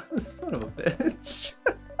 Oh, son of a bitch.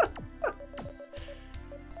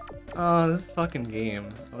 Oh, this fucking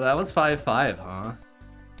game. Well, that was 5-5, huh?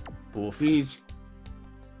 Oof. Please.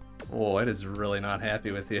 Oh, it is really not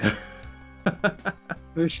happy with you.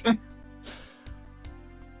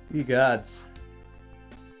 You gods.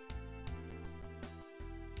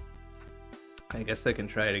 I guess I can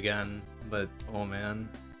try it again, but oh man.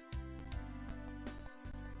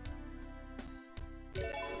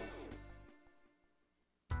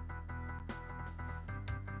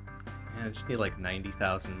 I just need like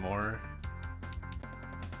 90,000 more.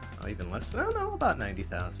 Oh, even less. I don't know, about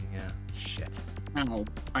 90,000, yeah. Shit. Oh,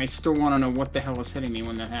 I still want to know what the hell is hitting me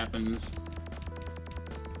when that happens.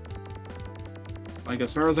 Like,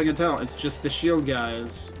 as far as I can tell, it's just the shield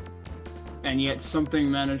guys. And yet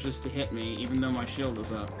something manages to hit me, even though my shield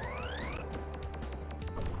is up.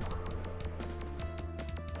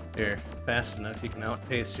 You're fast enough, you can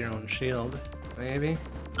outpace your own shield, maybe?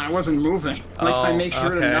 I wasn't moving. Like, I make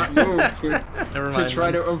sure to not move to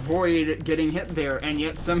try to avoid getting hit there, and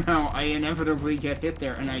yet somehow I inevitably get hit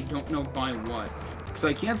there, and I don't know by what. Because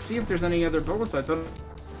I can't see if there's any other bullets. I thought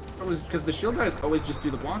it was because the shield guys always just do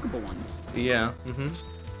the blockable ones. Yeah, mm-hmm.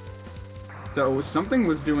 So something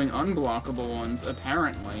was doing unblockable ones,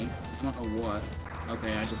 apparently. I don't know what.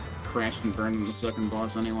 Okay, I just crashed and burned in the second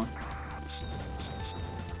boss anyway.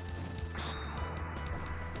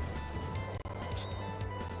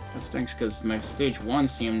 That stinks because my stage 1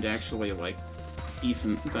 seemed actually, like,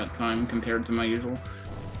 decent that time compared to my usual.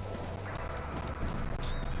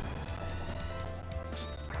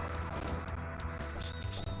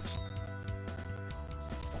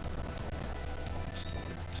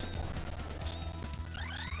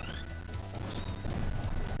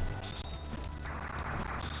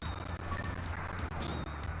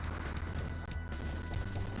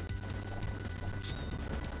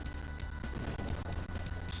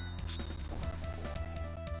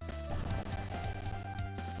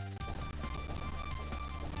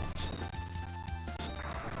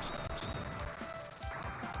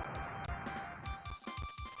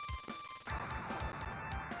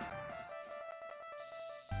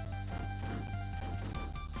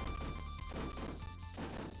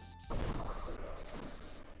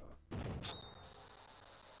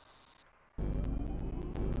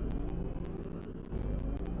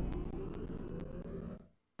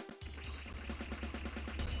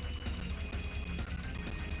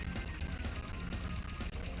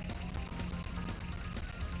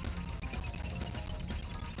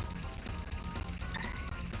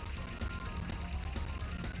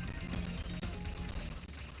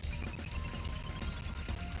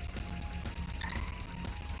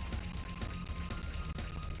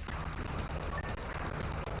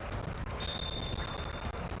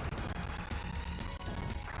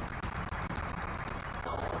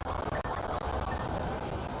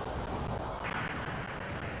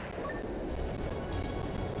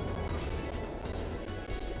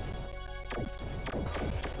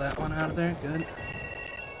 that one out of there. Good.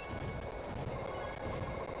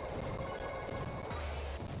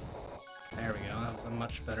 There we go. That was a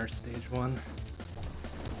much better stage 1.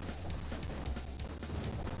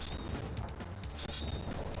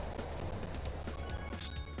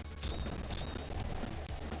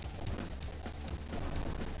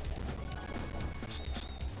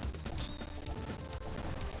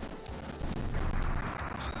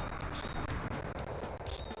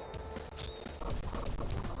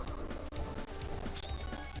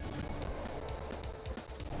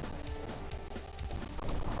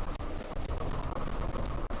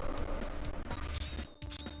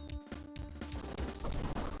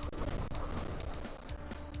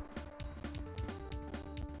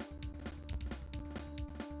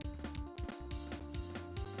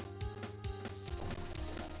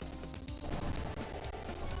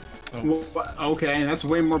 Well, okay, that's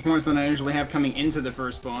way more points than I usually have coming into the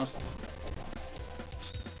first boss.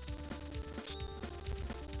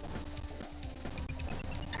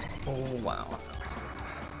 Oh, wow.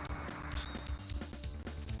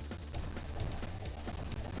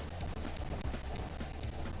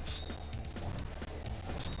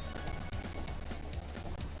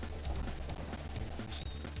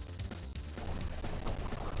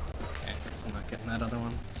 Okay, guess I'm not getting that other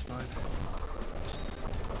one. It's fine.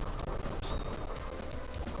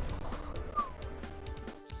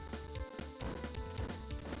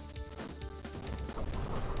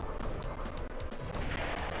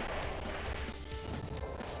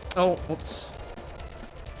 Oh, whoops.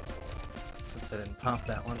 Since I didn't pop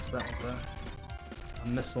that one, so that was a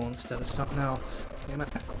missile instead of something else. Damn it.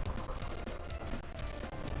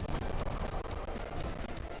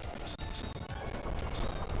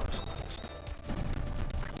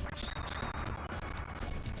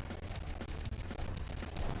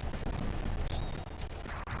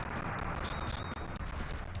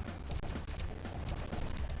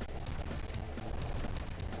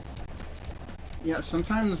 Yeah,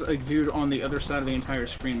 sometimes a dude on the other side of the entire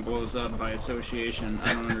screen blows up by association.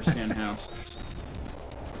 I don't understand how.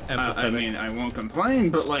 I mean, I won't complain,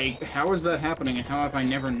 but like, how is that happening and how have I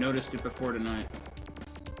never noticed it before tonight?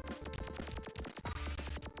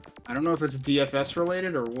 I don't know if it's DFS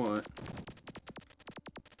related or what.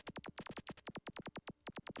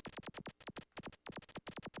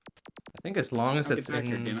 I think as long as it's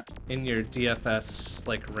in your DFS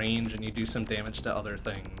like range and you do some damage to other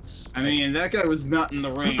things. I mean, that guy was not in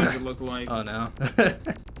the range, it looked like. Oh no.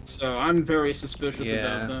 So I'm very suspicious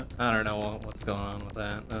about that. I don't know what's going on with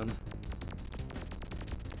that.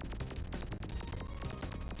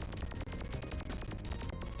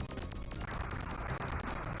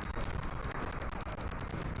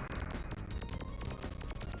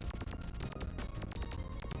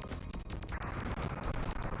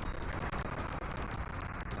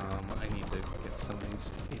 I need to get some of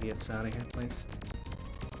these idiots out of here, please.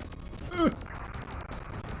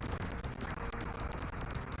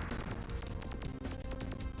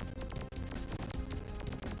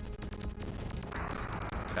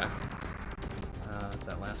 Okay. Is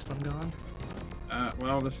that last one gone?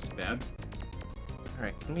 Well, this is bad.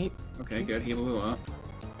 Alright, can we... Okay, good, he blew up.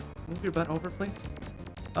 Move your butt over, please?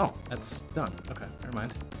 Oh, that's done. Okay, never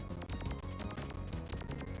mind.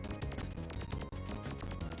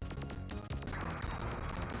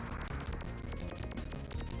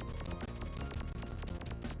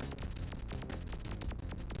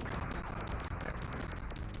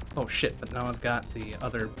 Oh shit, but now I've got the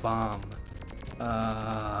other bomb.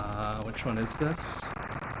 Which one is this?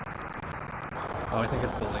 Oh, I think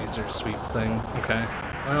it's the laser sweep thing. Okay,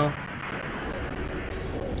 well...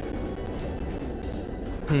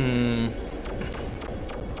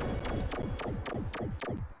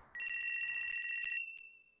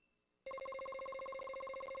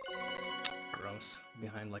 Gross.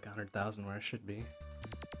 Behind like 100,000 where I should be.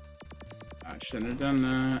 I shouldn't have done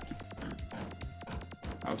that.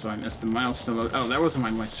 Also, I missed the milestone logo. Oh, that wasn't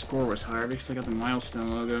why my score was higher, because I got the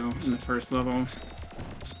milestone logo in the first level.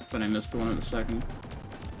 But I missed the one in the second.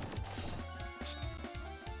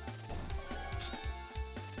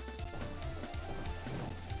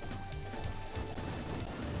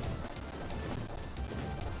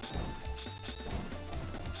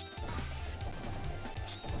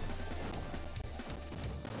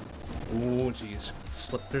 Oh, jeez.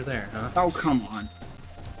 Slipped through there, huh? Oh, come on.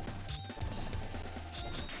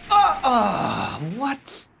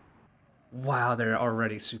 What? Wow, they're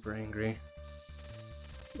already super angry.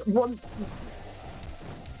 What?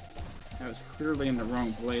 I was clearly in the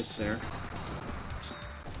wrong place there.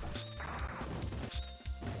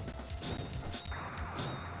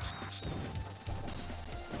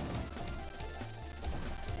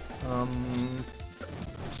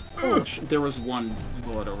 There was one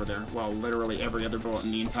bullet over there, while literally every other bullet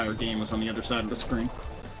in the entire game was on the other side of the screen.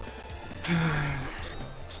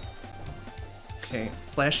 Okay,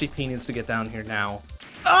 Flashy P needs to get down here now.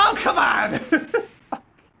 Oh, come on!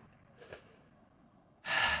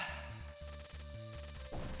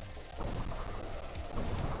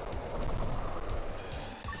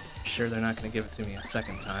 Sure they're not going to give it to me a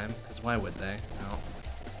second time, because why would they? No.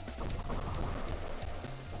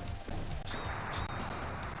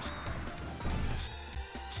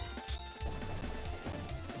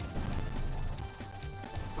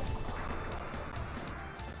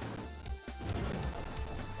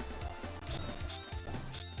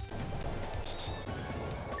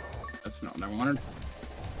 That's not what I wanted.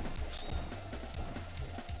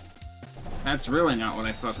 That's really not what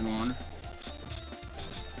I fucking wanted.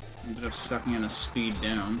 Ended up sucking in a speed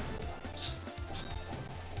down.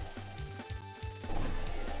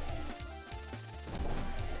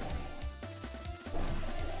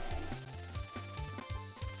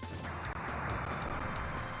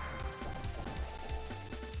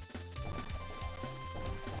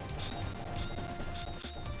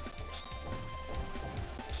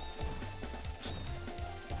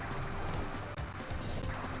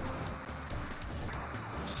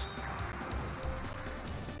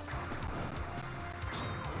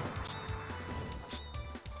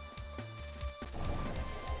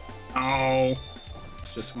 Oh!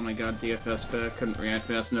 Just when I got DFS back, couldn't react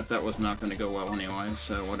fast enough. That was not going to go well anyway,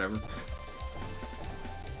 so whatever.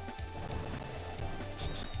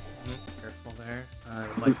 Careful there. I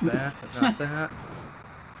would like that, but not that.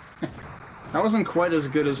 That wasn't quite as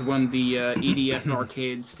good as when the EDF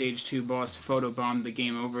Arcade Stage 2 boss photobombed the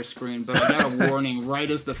game over screen, but I got a warning right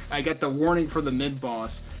as I got the warning for the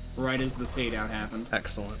mid-boss right as the fade-out happened.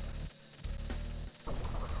 Excellent.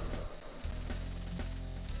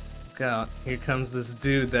 Look out. Here comes this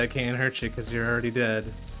dude that can't hurt you because you're already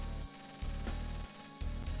dead.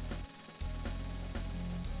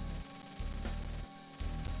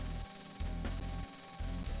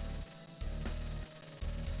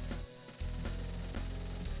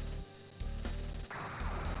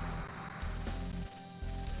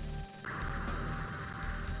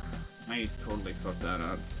 I totally fucked that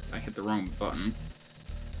up. I hit the wrong button.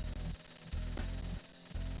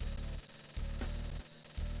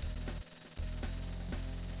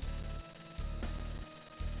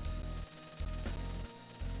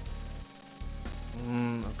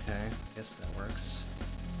 Okay. I guess that works.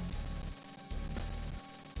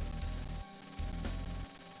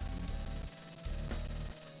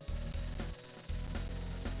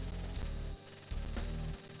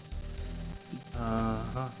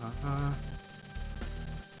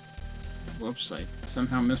 Whoops, I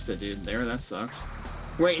somehow missed it, dude. There, that sucks.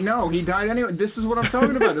 Wait, no, he died anyway. This is what I'm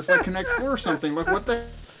talking about. It's like Connect 4 or something. Like, what the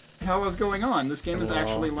hell is going on? This game is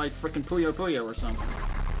actually like frickin' Puyo Puyo or something.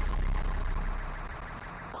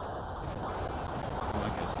 Oh,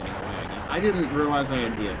 that guy's getting away, I guess. I didn't realize I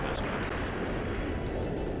had DFS mode.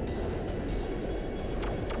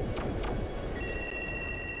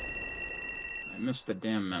 I missed the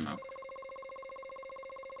damn memo.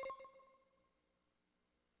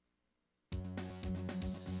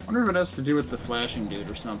 I wonder if it has to do with the flashing dude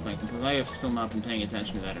or something, because I have still not been paying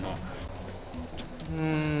attention to that at all.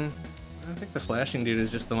 I think the flashing dude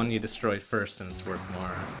is just the one you destroy first and it's worth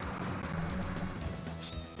more.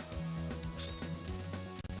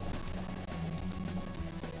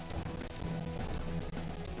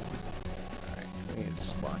 Alright, we need to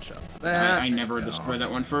splotch up that. I never destroy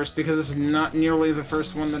that one first, because it's not nearly the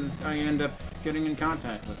first one that I end up getting in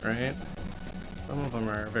contact with. Right? Some of them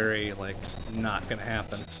are very, like, not gonna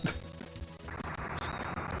happen.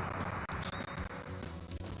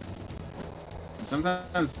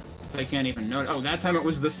 Sometimes I can't even notice. Oh, that time it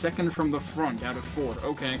was the second from the front out of 4.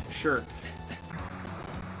 Okay, sure.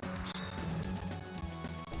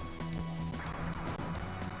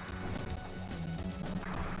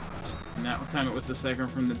 And that time it was the second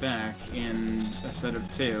from the back in a set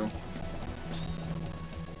of 2.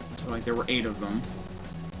 So, like, there were 8 of them.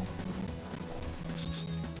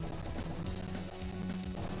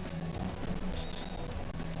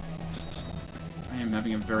 I am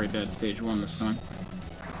having a very bad stage 1 this time.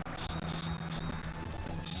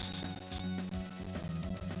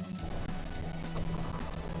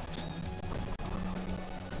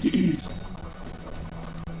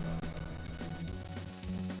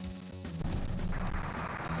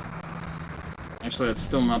 Actually, that's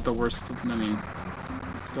still not the worst. I mean,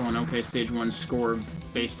 still an okay stage 1 score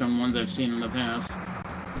based on ones I've seen in the past.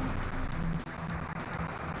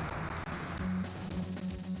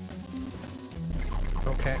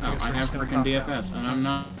 Okay. Oh, I have freaking DFS, and I'm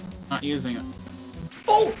not using it.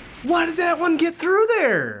 Oh! Why did that one get through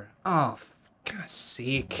there? Oh, for God's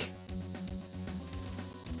sake.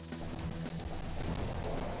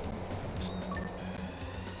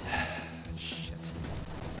 Shit.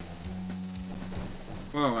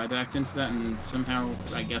 Whoa, I backed into that and somehow,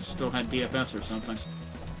 I guess, still had DFS or something.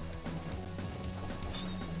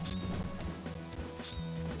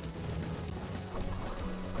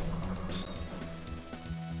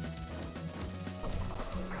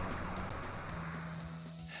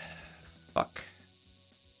 Fuck.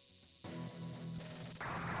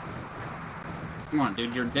 Come on,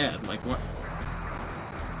 dude, you're dead. Like, what?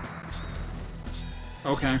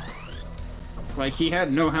 Okay. Like, he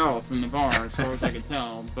had no health in the bar, as far as I could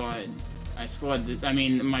tell, but I still had to, I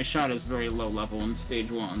mean, my shot is very low level in stage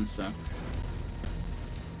 1, so...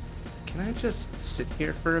 Can I just sit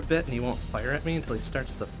here for a bit and he won't fire at me until he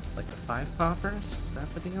starts the, like, the 5 poppers? Is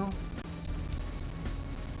that the deal?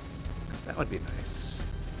 Because that would be nice.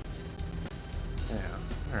 Yeah,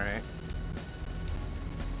 alright.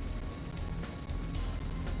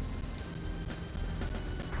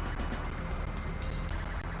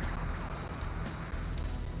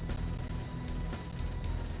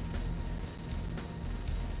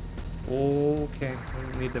 Okay,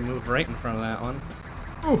 we need to move right in front of that one.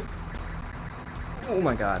 Oh! Oh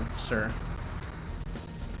my god, sir.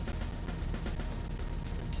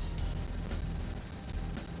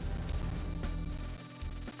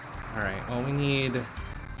 Alright, well we need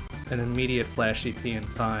an immediate flash EP in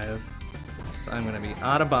 5. So I'm gonna be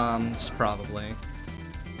out of bombs, probably.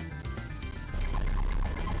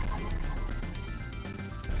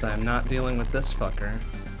 Because I'm not dealing with this fucker.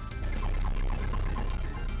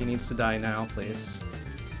 He needs to die now, please.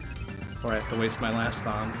 Or I have to waste my last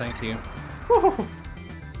bomb, thank you. Woo!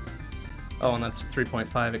 Oh, and that's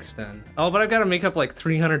 3.5 extend. Oh, but I've got to make up like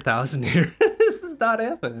 300,000 here. This is not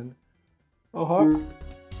happening.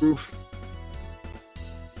 Oof.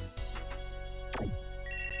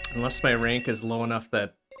 Unless my rank is low enough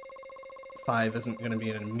that 5 isn't going to be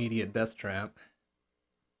an immediate death trap.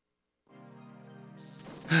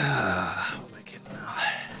 What am I kidding now?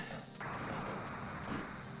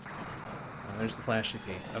 Oh, there's the flash EP.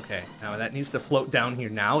 Okay, now that needs to float down here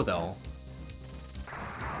now, though.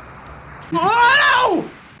 Oh, no!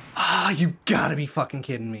 Ah, you gotta be fucking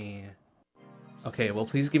kidding me. Okay, well,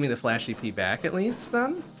 please give me the flash EP back at least,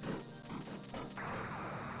 then?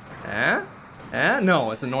 Eh? Eh?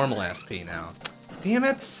 No, it's a normal SP now. Damn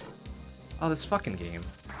it! Oh, this fucking game.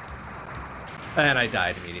 And I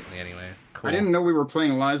died immediately anyway. Cool. I didn't know we were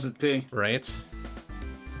playing lies at P. Right?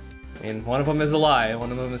 I mean, one of them is a lie,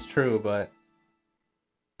 one of them is true, but...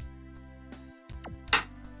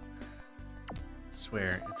 I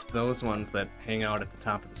swear, it's those ones that hang out at the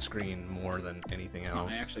top of the screen more than anything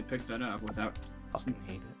else. Oh, I actually picked that up without fucking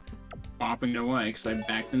hate it. bopping it away because I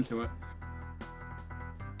backed into it.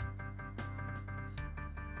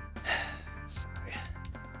 Sorry.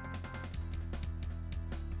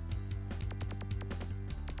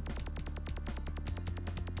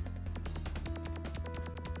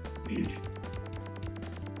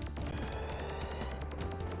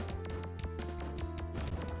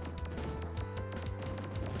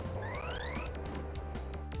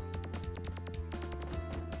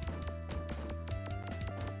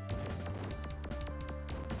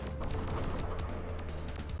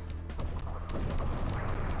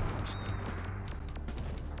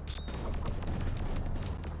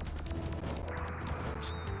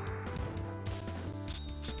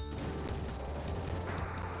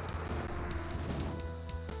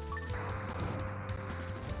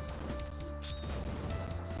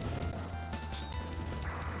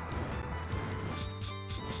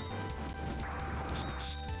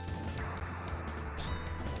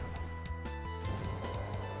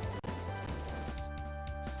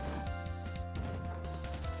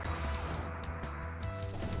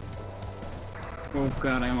 Oh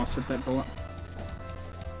god, I almost hit that bullet.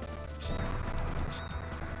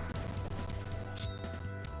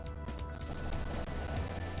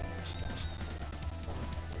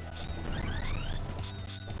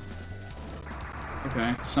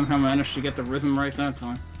 Okay, somehow managed to get the rhythm right that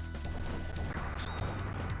time.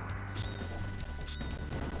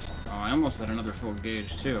 Oh, I almost had another full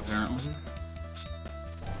gauge too, apparently.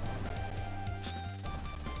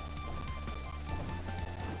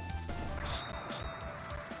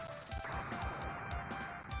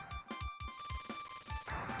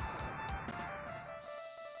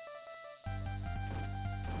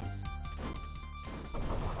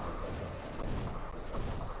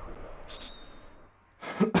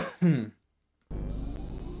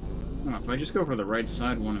 Oh, if I just go for the right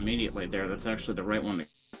side one immediately there, that's actually the right one to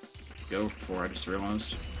go for, I just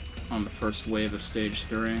realized. On the first wave of stage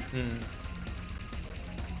 3.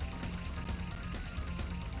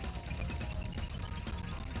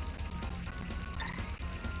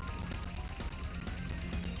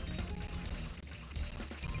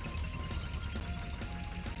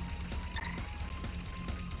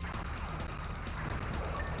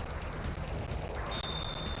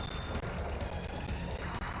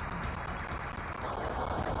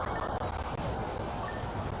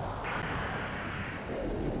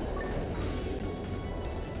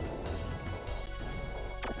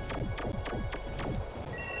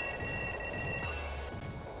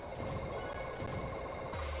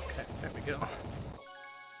 Go. All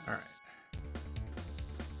right.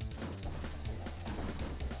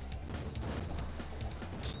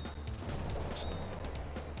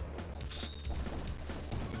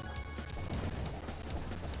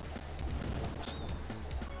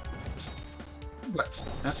 But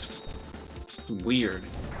that's weird.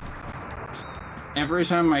 Every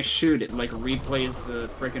time I shoot, it like replays the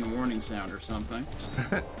frickin' warning sound or something.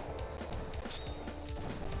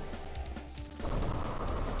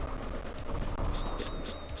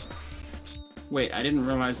 Wait, I didn't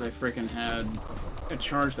realize I frickin' had a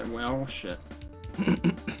charge that... Well, shit.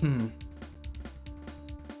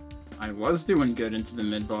 I was doing good into the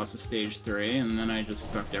mid-boss of stage 3, and then I just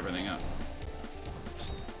fucked everything up.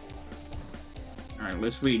 Alright, at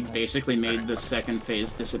least we basically made the second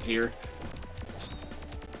phase disappear.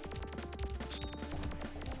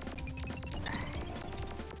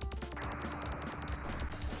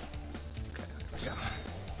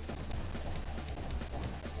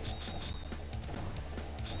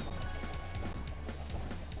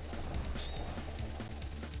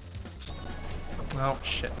 Oh,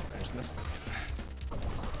 shit. There's this thing.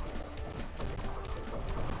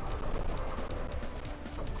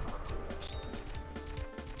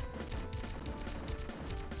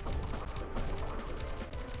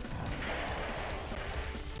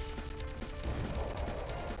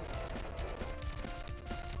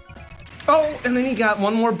 Oh, and then he got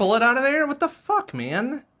one more bullet out of there? What the fuck,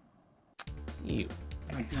 man? You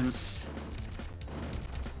ass.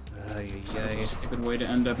 That's a stupid way to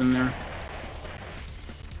end up in there.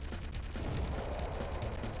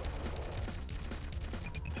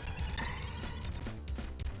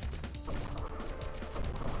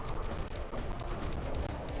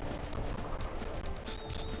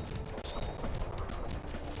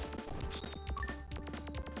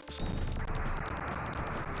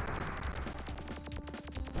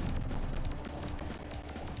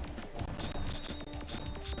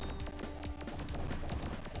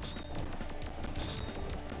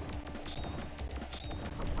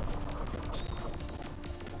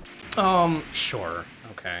 Sure.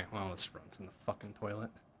 Okay, well, this runs in the fucking toilet.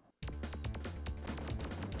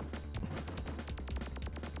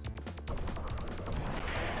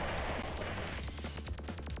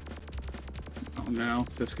 Oh no,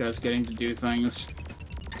 this guy's getting to do things.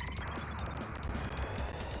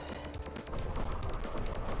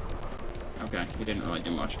 Okay, he didn't really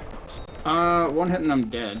do much. One hit and I'm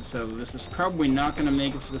dead, so this is probably not gonna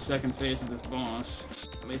make it to the second phase of this boss.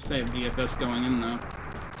 At least I have DFS going in, though.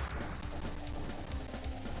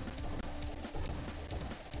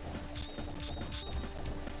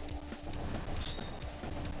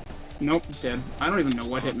 Nope, dead. I don't even know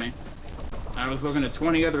what hit me. I was looking at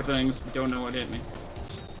 20 other things, don't know what hit me.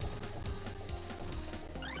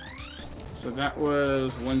 So that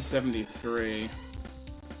was 173.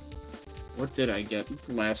 What did I get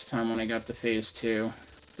last time when I got to phase 2?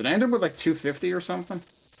 Did I end up with like 250 or something?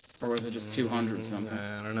 Or was it just 200 something?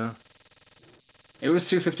 I don't know. It was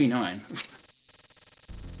 259.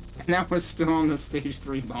 And that was still on the stage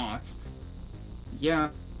 3 boss. Yeah.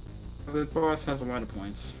 The boss has a lot of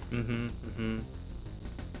points. And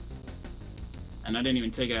I didn't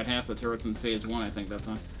even take out half the turrets in phase 1, I think, that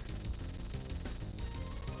time.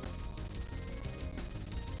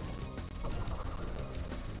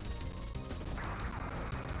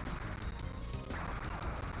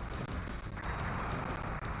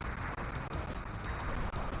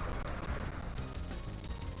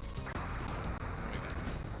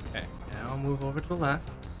 Okay, now move over to the left.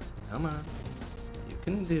 Come on. You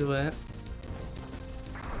can do it.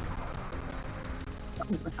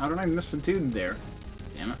 How did I miss the dude there?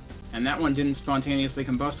 Damn it. And that one didn't spontaneously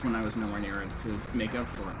combust when I was nowhere near it to make up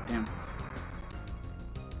for it. Damn.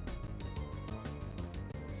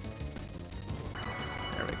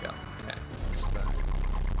 There we go. Okay. Just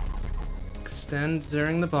extend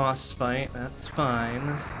during the boss fight. That's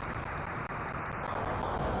fine.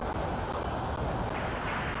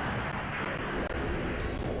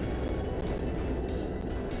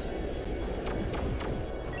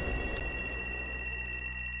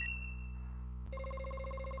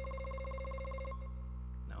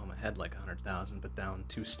 had like 100,000, but down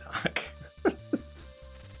 2 stock.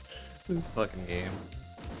 This fucking game.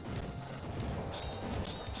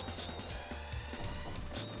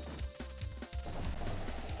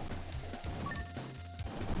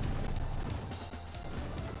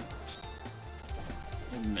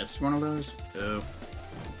 I missed one of those? Oh.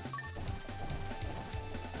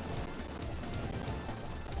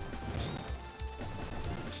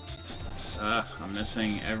 Ugh, I'm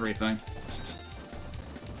missing everything.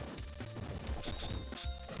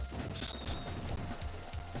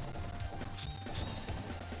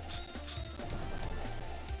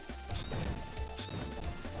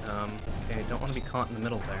 Okay, don't want to be caught in the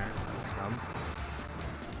middle there. That's dumb.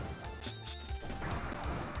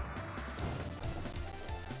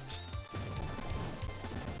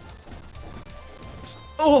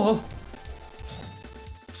 Oh!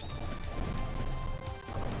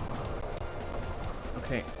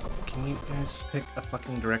 Okay, can you guys pick a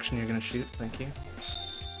fucking direction you're gonna shoot? Thank you.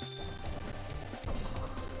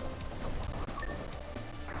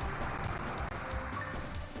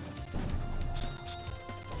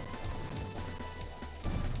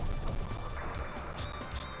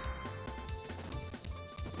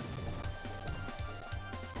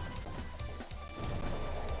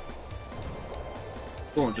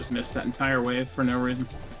 Cool, just missed that entire wave for no reason.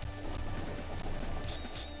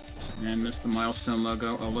 And missed the milestone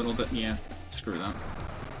logo a little bit. Yeah, screw that.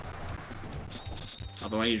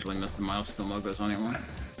 Although I usually miss the milestone logos anyway.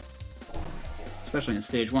 Especially in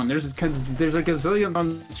stage 1. There's a gazillion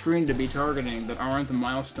on the screen to be targeting that aren't the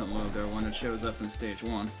milestone logo when it shows up in stage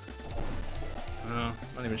 1. I'm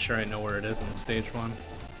not even sure I know where it is in stage 1.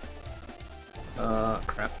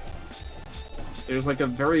 Crap. There's like a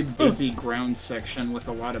very busy ground section with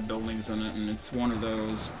a lot of buildings in it, and it's one of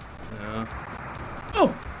those. Yeah.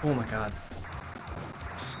 Oh! Oh my god.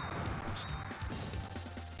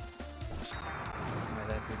 Yeah,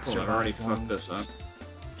 that did Cool, I've already fucked this up.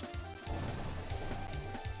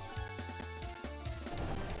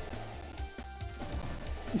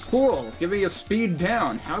 Cool, giving a speed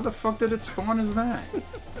down. How the fuck did it spawn as that?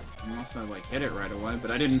 Unless I like hit it right away,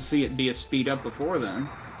 but I didn't see it be a speed up before then.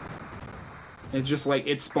 It's just like,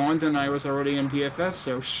 it spawned and I was already in DFS,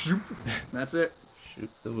 so shoot. That's it. Shoot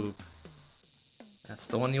the whoop. That's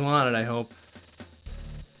the one you wanted, I hope.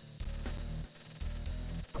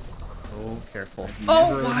 Oh, careful.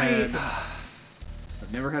 I've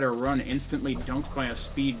never had a run instantly dunked by a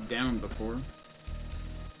speed down before.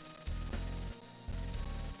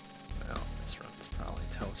 Well, this run's probably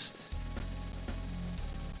toast.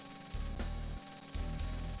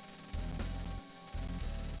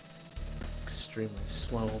 Extremely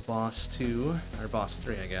slow boss 2, or boss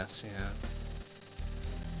 3, I guess, yeah.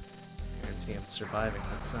 Guarantee I'm surviving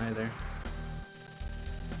this either.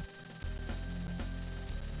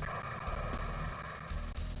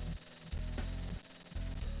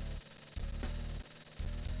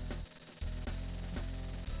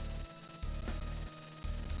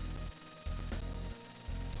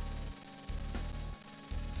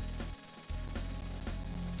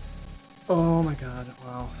 Oh my god,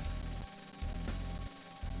 wow.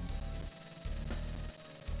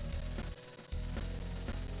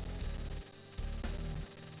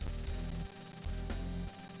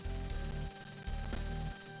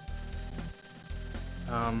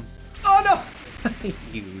 Oh no!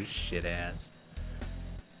 You shit ass.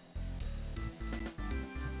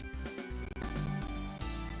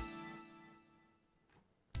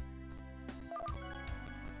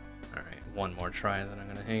 Alright, one more try, then I'm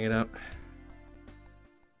gonna hang it up.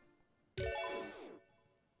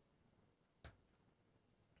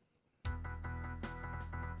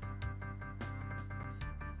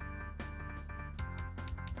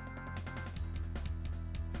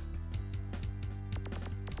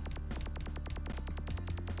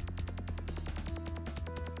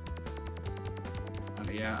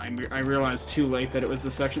 Yeah, I realized too late that it was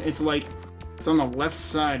the section. It's like, it's on the left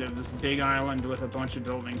side of this big island with a bunch of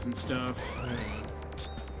buildings and stuff.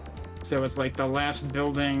 So it's like the last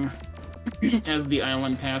building as the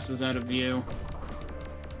island passes out of view.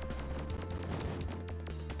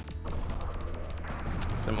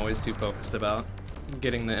 So I'm always too focused about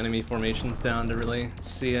getting the enemy formations down to really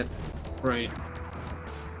see it. Right.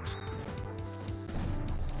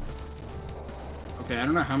 Okay, I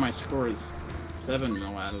don't know how my score is 7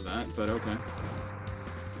 mil out of that, but okay.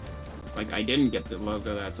 Like, I didn't get the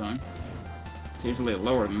logo that time. It's usually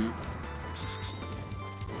lower than that.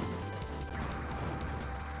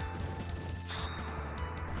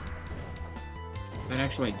 That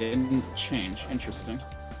actually didn't change. Interesting.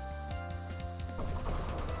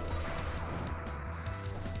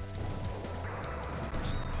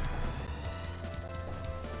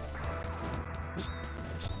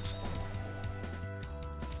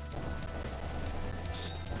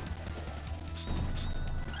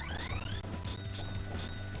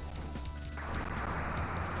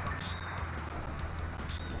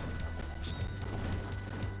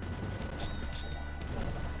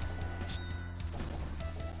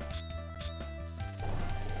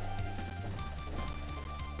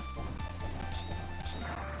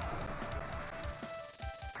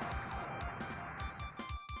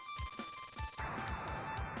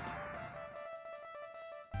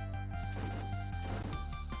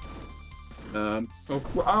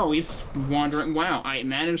 Oh, he's wandering. Wow, I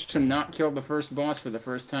managed to not kill the first boss for the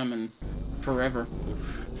first time in forever.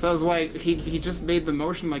 So I was like, he just made the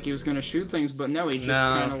motion like he was gonna shoot things, but no, he just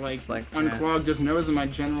kind of like unclogged his nose in my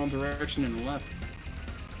general direction and left.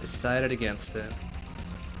 Decided against it.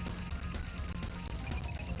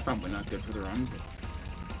 Probably not good for the run, but...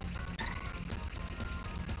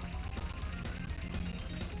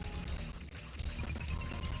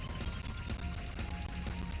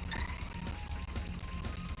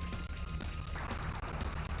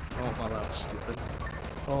 Oh, wow, that was stupid.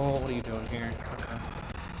 Oh, what are you doing here? Okay.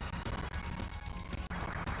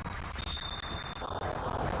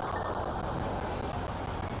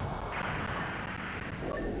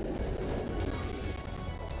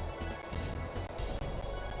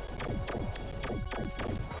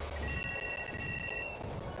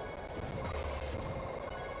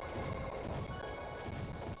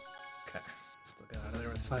 Okay, still got out of there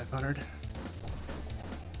with 500.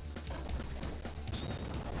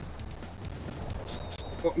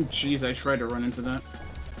 Oh, jeez, I tried to run into that.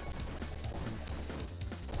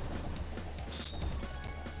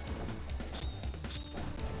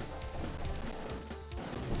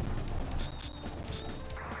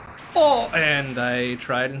 Oh, and I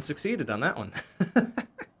tried and succeeded on that one. Damn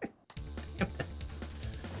it.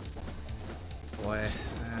 Boy,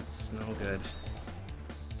 that's no good.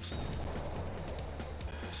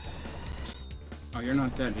 Oh, you're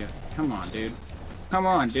not dead yet. Come on, dude. Come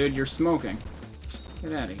on, dude, you're smoking.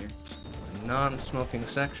 Get out of here. Non-smoking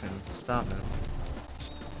section. Stop it.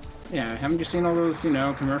 Yeah, haven't you seen all those, you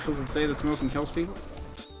know, commercials that say that smoking kills people?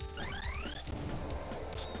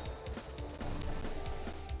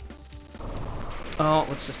 Oh,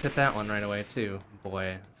 let's just hit that one right away, too.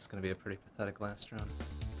 Boy, this is gonna be a pretty pathetic last round.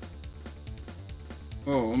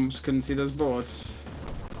 Oh, almost couldn't see those bullets.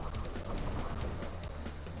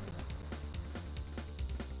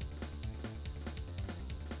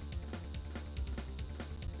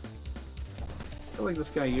 I feel like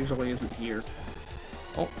this guy usually isn't here.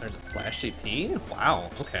 Oh, there's a flash CP?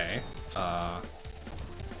 Wow, okay.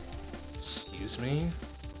 Excuse me?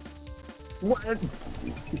 What?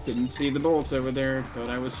 Didn't see the bullets over there. Thought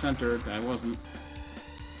I was centered. I wasn't.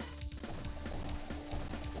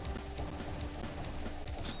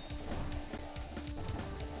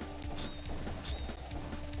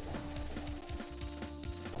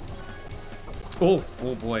 Oh,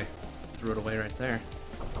 oh boy. Threw it away right there.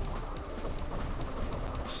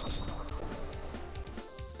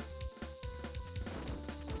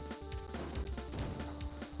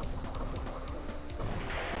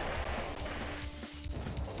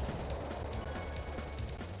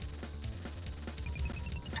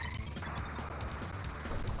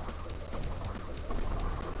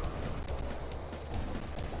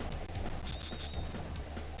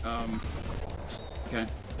 Okay.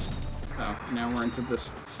 Oh, now we're into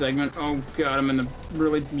this segment. Oh god, I'm in the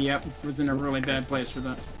really, yep, was in a really bad place for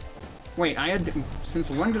that. Wait, since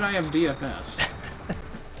when did I have DFS?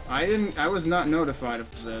 I was not notified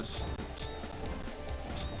of this.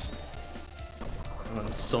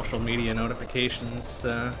 Social media notifications,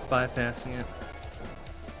 bypassing it.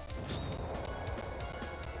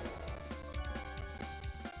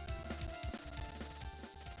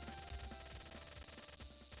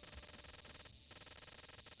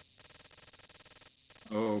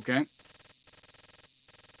 Okay.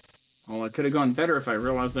 Well, it could have gone better if I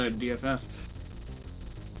realized I had DFS.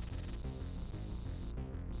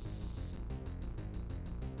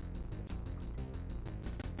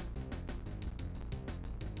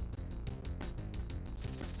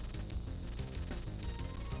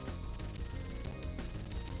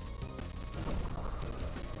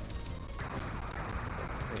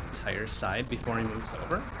 The entire side before he moves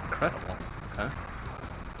over? Incredible. Okay.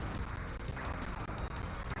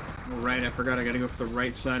 Right, I forgot I gotta go for the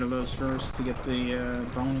right side of those first to get the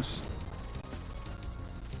bonus.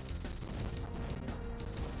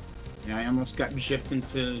 Yeah, I almost got gypped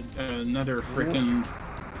into another frickin'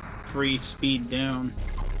 free speed down.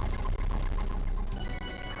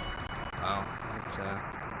 Wow, it's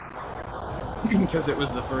because it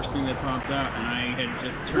was the first thing that popped out, and I had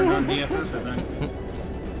just turned on DFS, I think.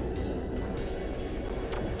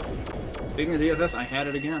 Speaking of DFS, I had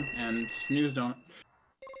it again, and snoozed on it.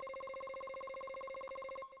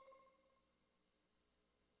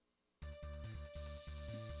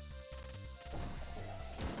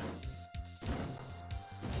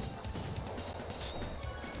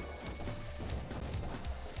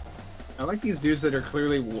 I like these dudes that are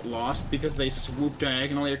clearly lost because they swoop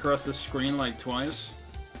diagonally across the screen like twice,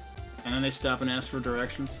 and then they stop and ask for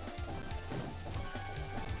directions.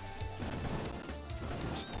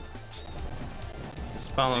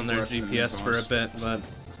 following their GPS for a bit, but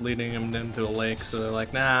it's leading them into a lake, so they're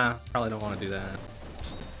like, nah, probably don't want to do that.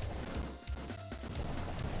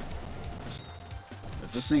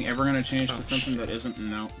 Is this thing ever gonna change to something that isn't?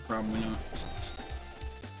 No, probably not.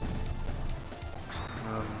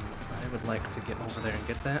 I would like to get over there and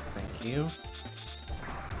get that. Thank you.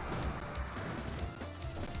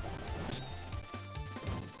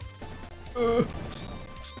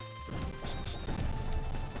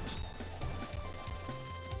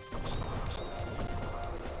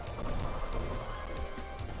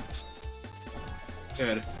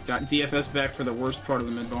 Good. Got DFS back for the worst part of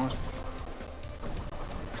the mid-boss.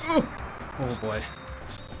 Oh boy.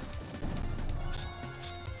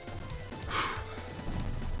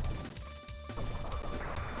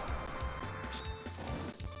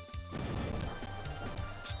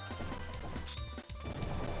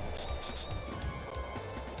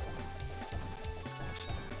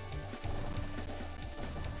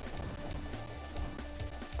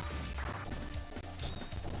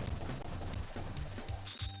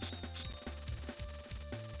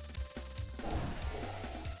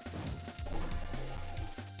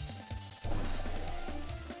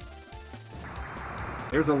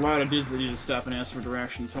 There's a lot of dudes that need to stop and ask for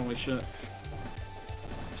directions, holy shit.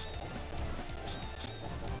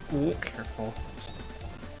 Ooh, careful.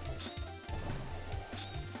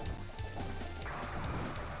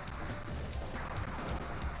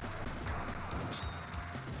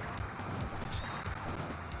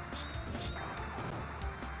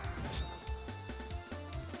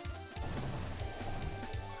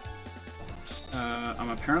 I'm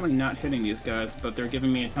apparently not hitting these guys, but they're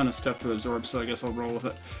giving me a ton of stuff to absorb, so I guess I'll roll with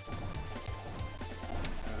it.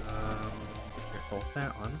 Careful with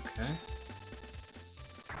that one, okay.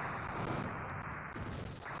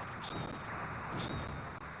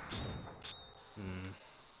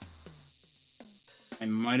 I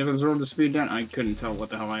might have absorbed the speed down. I couldn't tell what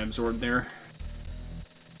the hell I absorbed there.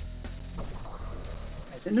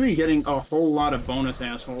 I seem to be getting a whole lot of bonus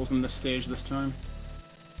assholes in this stage this time.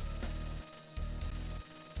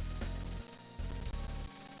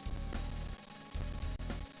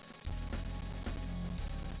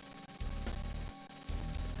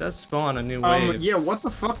 Does spawn a new wave. Yeah, what the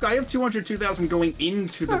fuck? I have 202,000 going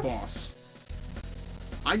into the boss.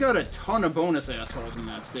 I got a ton of bonus assholes in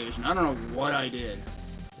that stage, and I don't know what I did.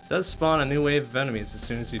 It does spawn a new wave of enemies as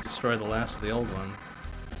soon as you destroy the last of the old one.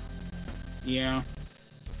 Yeah.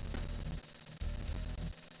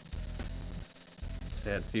 They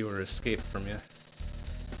had fewer escape from you.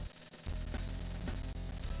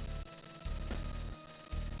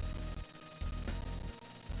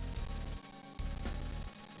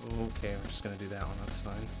 Okay, we're just gonna do that one, that's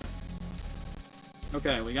fine.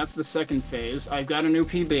 Okay, we got to the second phase. I've got a new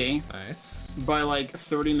PB. Nice. By like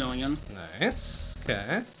 30 million. Nice.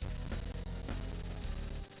 Okay.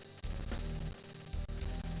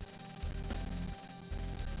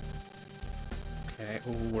 Okay,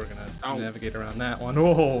 ooh, we're gonna navigate around that one.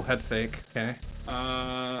 Oh, head fake. Okay.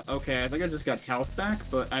 Okay, I think I just got health back,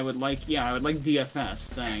 but I would like, yeah, I would like DFS,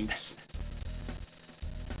 thanks.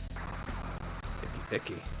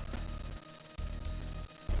 Picky.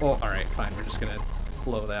 Oh, alright, fine. We're just gonna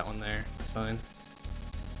blow that one there. It's fine.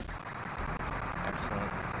 Excellent.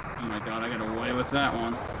 Oh my god, I got away with that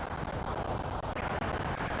one.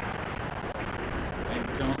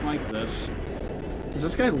 I don't like this. Is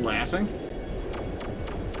this guy laughing?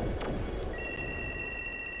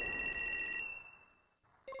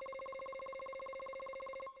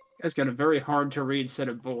 Guy's got a very hard to read set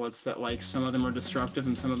of bullets that, like, some of them are destructive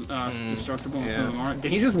and some of them destructible and some of them aren't.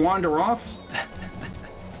 Did he just wander off?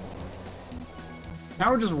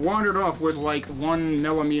 Howard just wandered off with like 1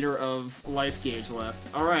 millimeter of life gauge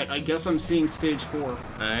left. Alright, I guess I'm seeing stage 4.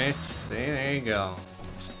 Nice. See, there you go.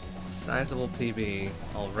 Sizable PB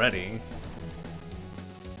already.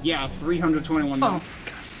 Yeah, 321. Oh,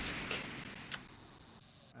 for God's sake.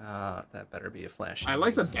 That better be a flash. I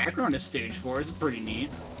like the background of stage 4. It's pretty neat.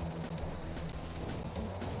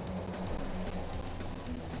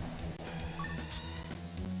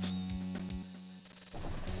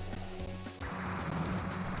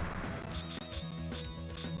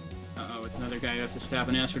 Another guy who has to stop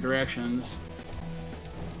and ask for directions.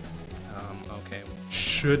 Okay.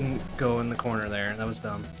 Shouldn't go in the corner there. That was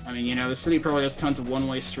dumb. I mean, you know, the city probably has tons of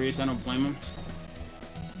one-way streets. I don't blame him.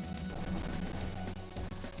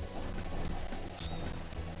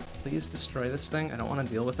 Please destroy this thing. I don't want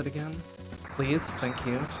to deal with it again. Please. Thank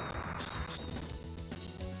you.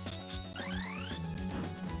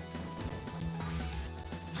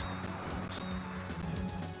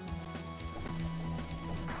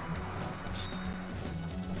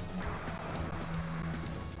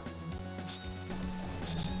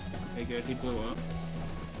 good. He blew up.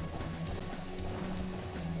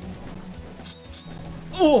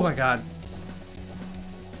 Oh my god.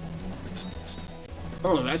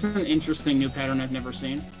 Oh, that's an interesting new pattern I've never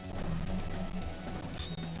seen.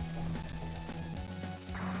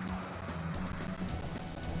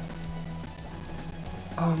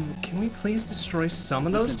 Can we please destroy some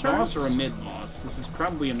of Is those this a boss turrets? or a mid-boss? This is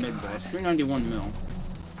probably a mid-boss. 391 mil.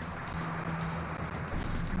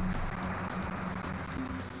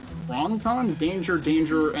 Ronton, danger,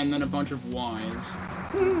 danger, and then a bunch of Ys.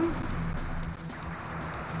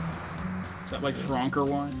 Is that like Franker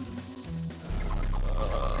one?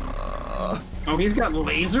 Oh, he's got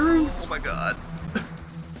lasers? Oh my god.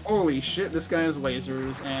 Holy shit, this guy has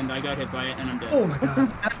lasers, and I got hit by it, and I'm dead. Oh my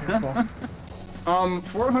god. Careful.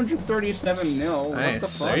 437 mil. Nice. What the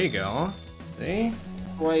fuck? There you go. See?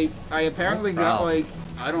 Like, I apparently got, Wow. like,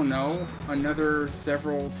 I don't know, another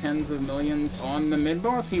several tens of millions on the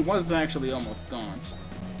mid-boss. He was actually almost gone.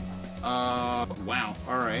 Wow.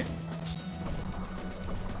 Alright.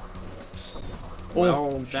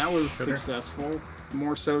 Well, that was successful.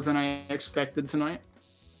 More so than I expected tonight.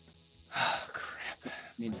 Oh, crap.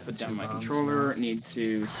 Need to put down my controller. Need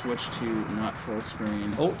to switch to not full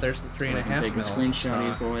screen. Oh, there's the 3.5 take a screenshot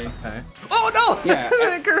easily. Okay. Oh no! Yeah.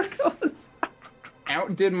 There it goes.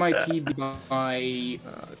 Outdid my PB by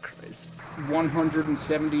Oh, Christ.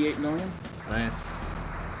 178 million. Nice.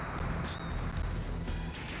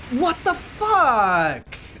 What the fuck?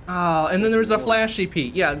 Oh, and then there was a flashy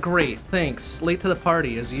Pete. Yeah, great. Thanks. Late to the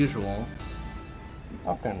party as usual.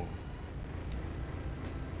 Fucking.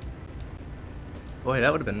 Boy,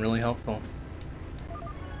 that would have been really helpful.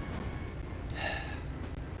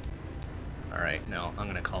 Alright, no, I'm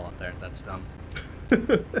gonna call up there. That's dumb.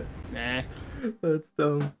 Nah. That's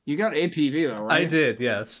dumb. You got APB though, right? I did,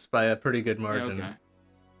 yes, by a pretty good margin. Yeah, okay.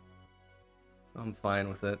 So I'm fine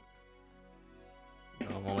with it.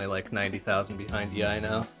 I'm only like 90,000 behind EI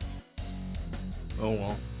now. Oh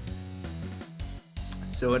well.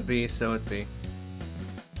 So it be, so it be.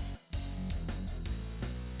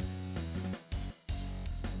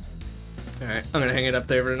 Alright, I'm gonna hang it up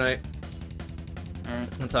there for tonight. Alright.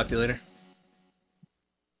 I'll talk to you later.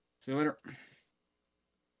 See you later.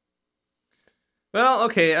 Well,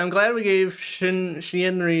 okay, I'm glad we gave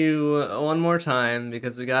Shienryu one more time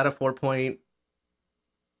because we got a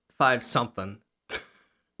 4.5 something.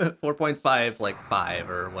 4.5 like 5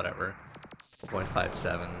 or whatever.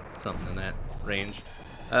 4.57, something in that range.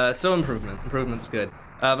 So improvement's good.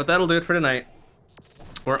 But that'll do it for tonight.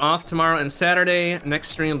 We're off tomorrow and Saturday. Next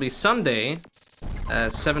stream will be Sunday,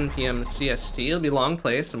 7 p.m. CST. It'll be long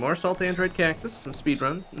play, some more Salty Android Cactus, some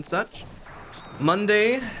speedruns and such.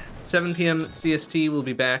 Monday, 7 p.m. CST, we'll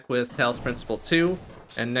be back with Talos Principle 2.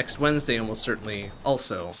 And next Wednesday, almost certainly,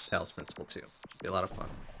 also Talos Principle 2. Should be a lot of fun.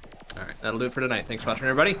 Alright, that'll do it for tonight. Thanks for watching,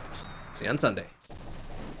 everybody. See you on Sunday.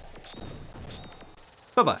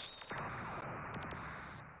 Bye-bye.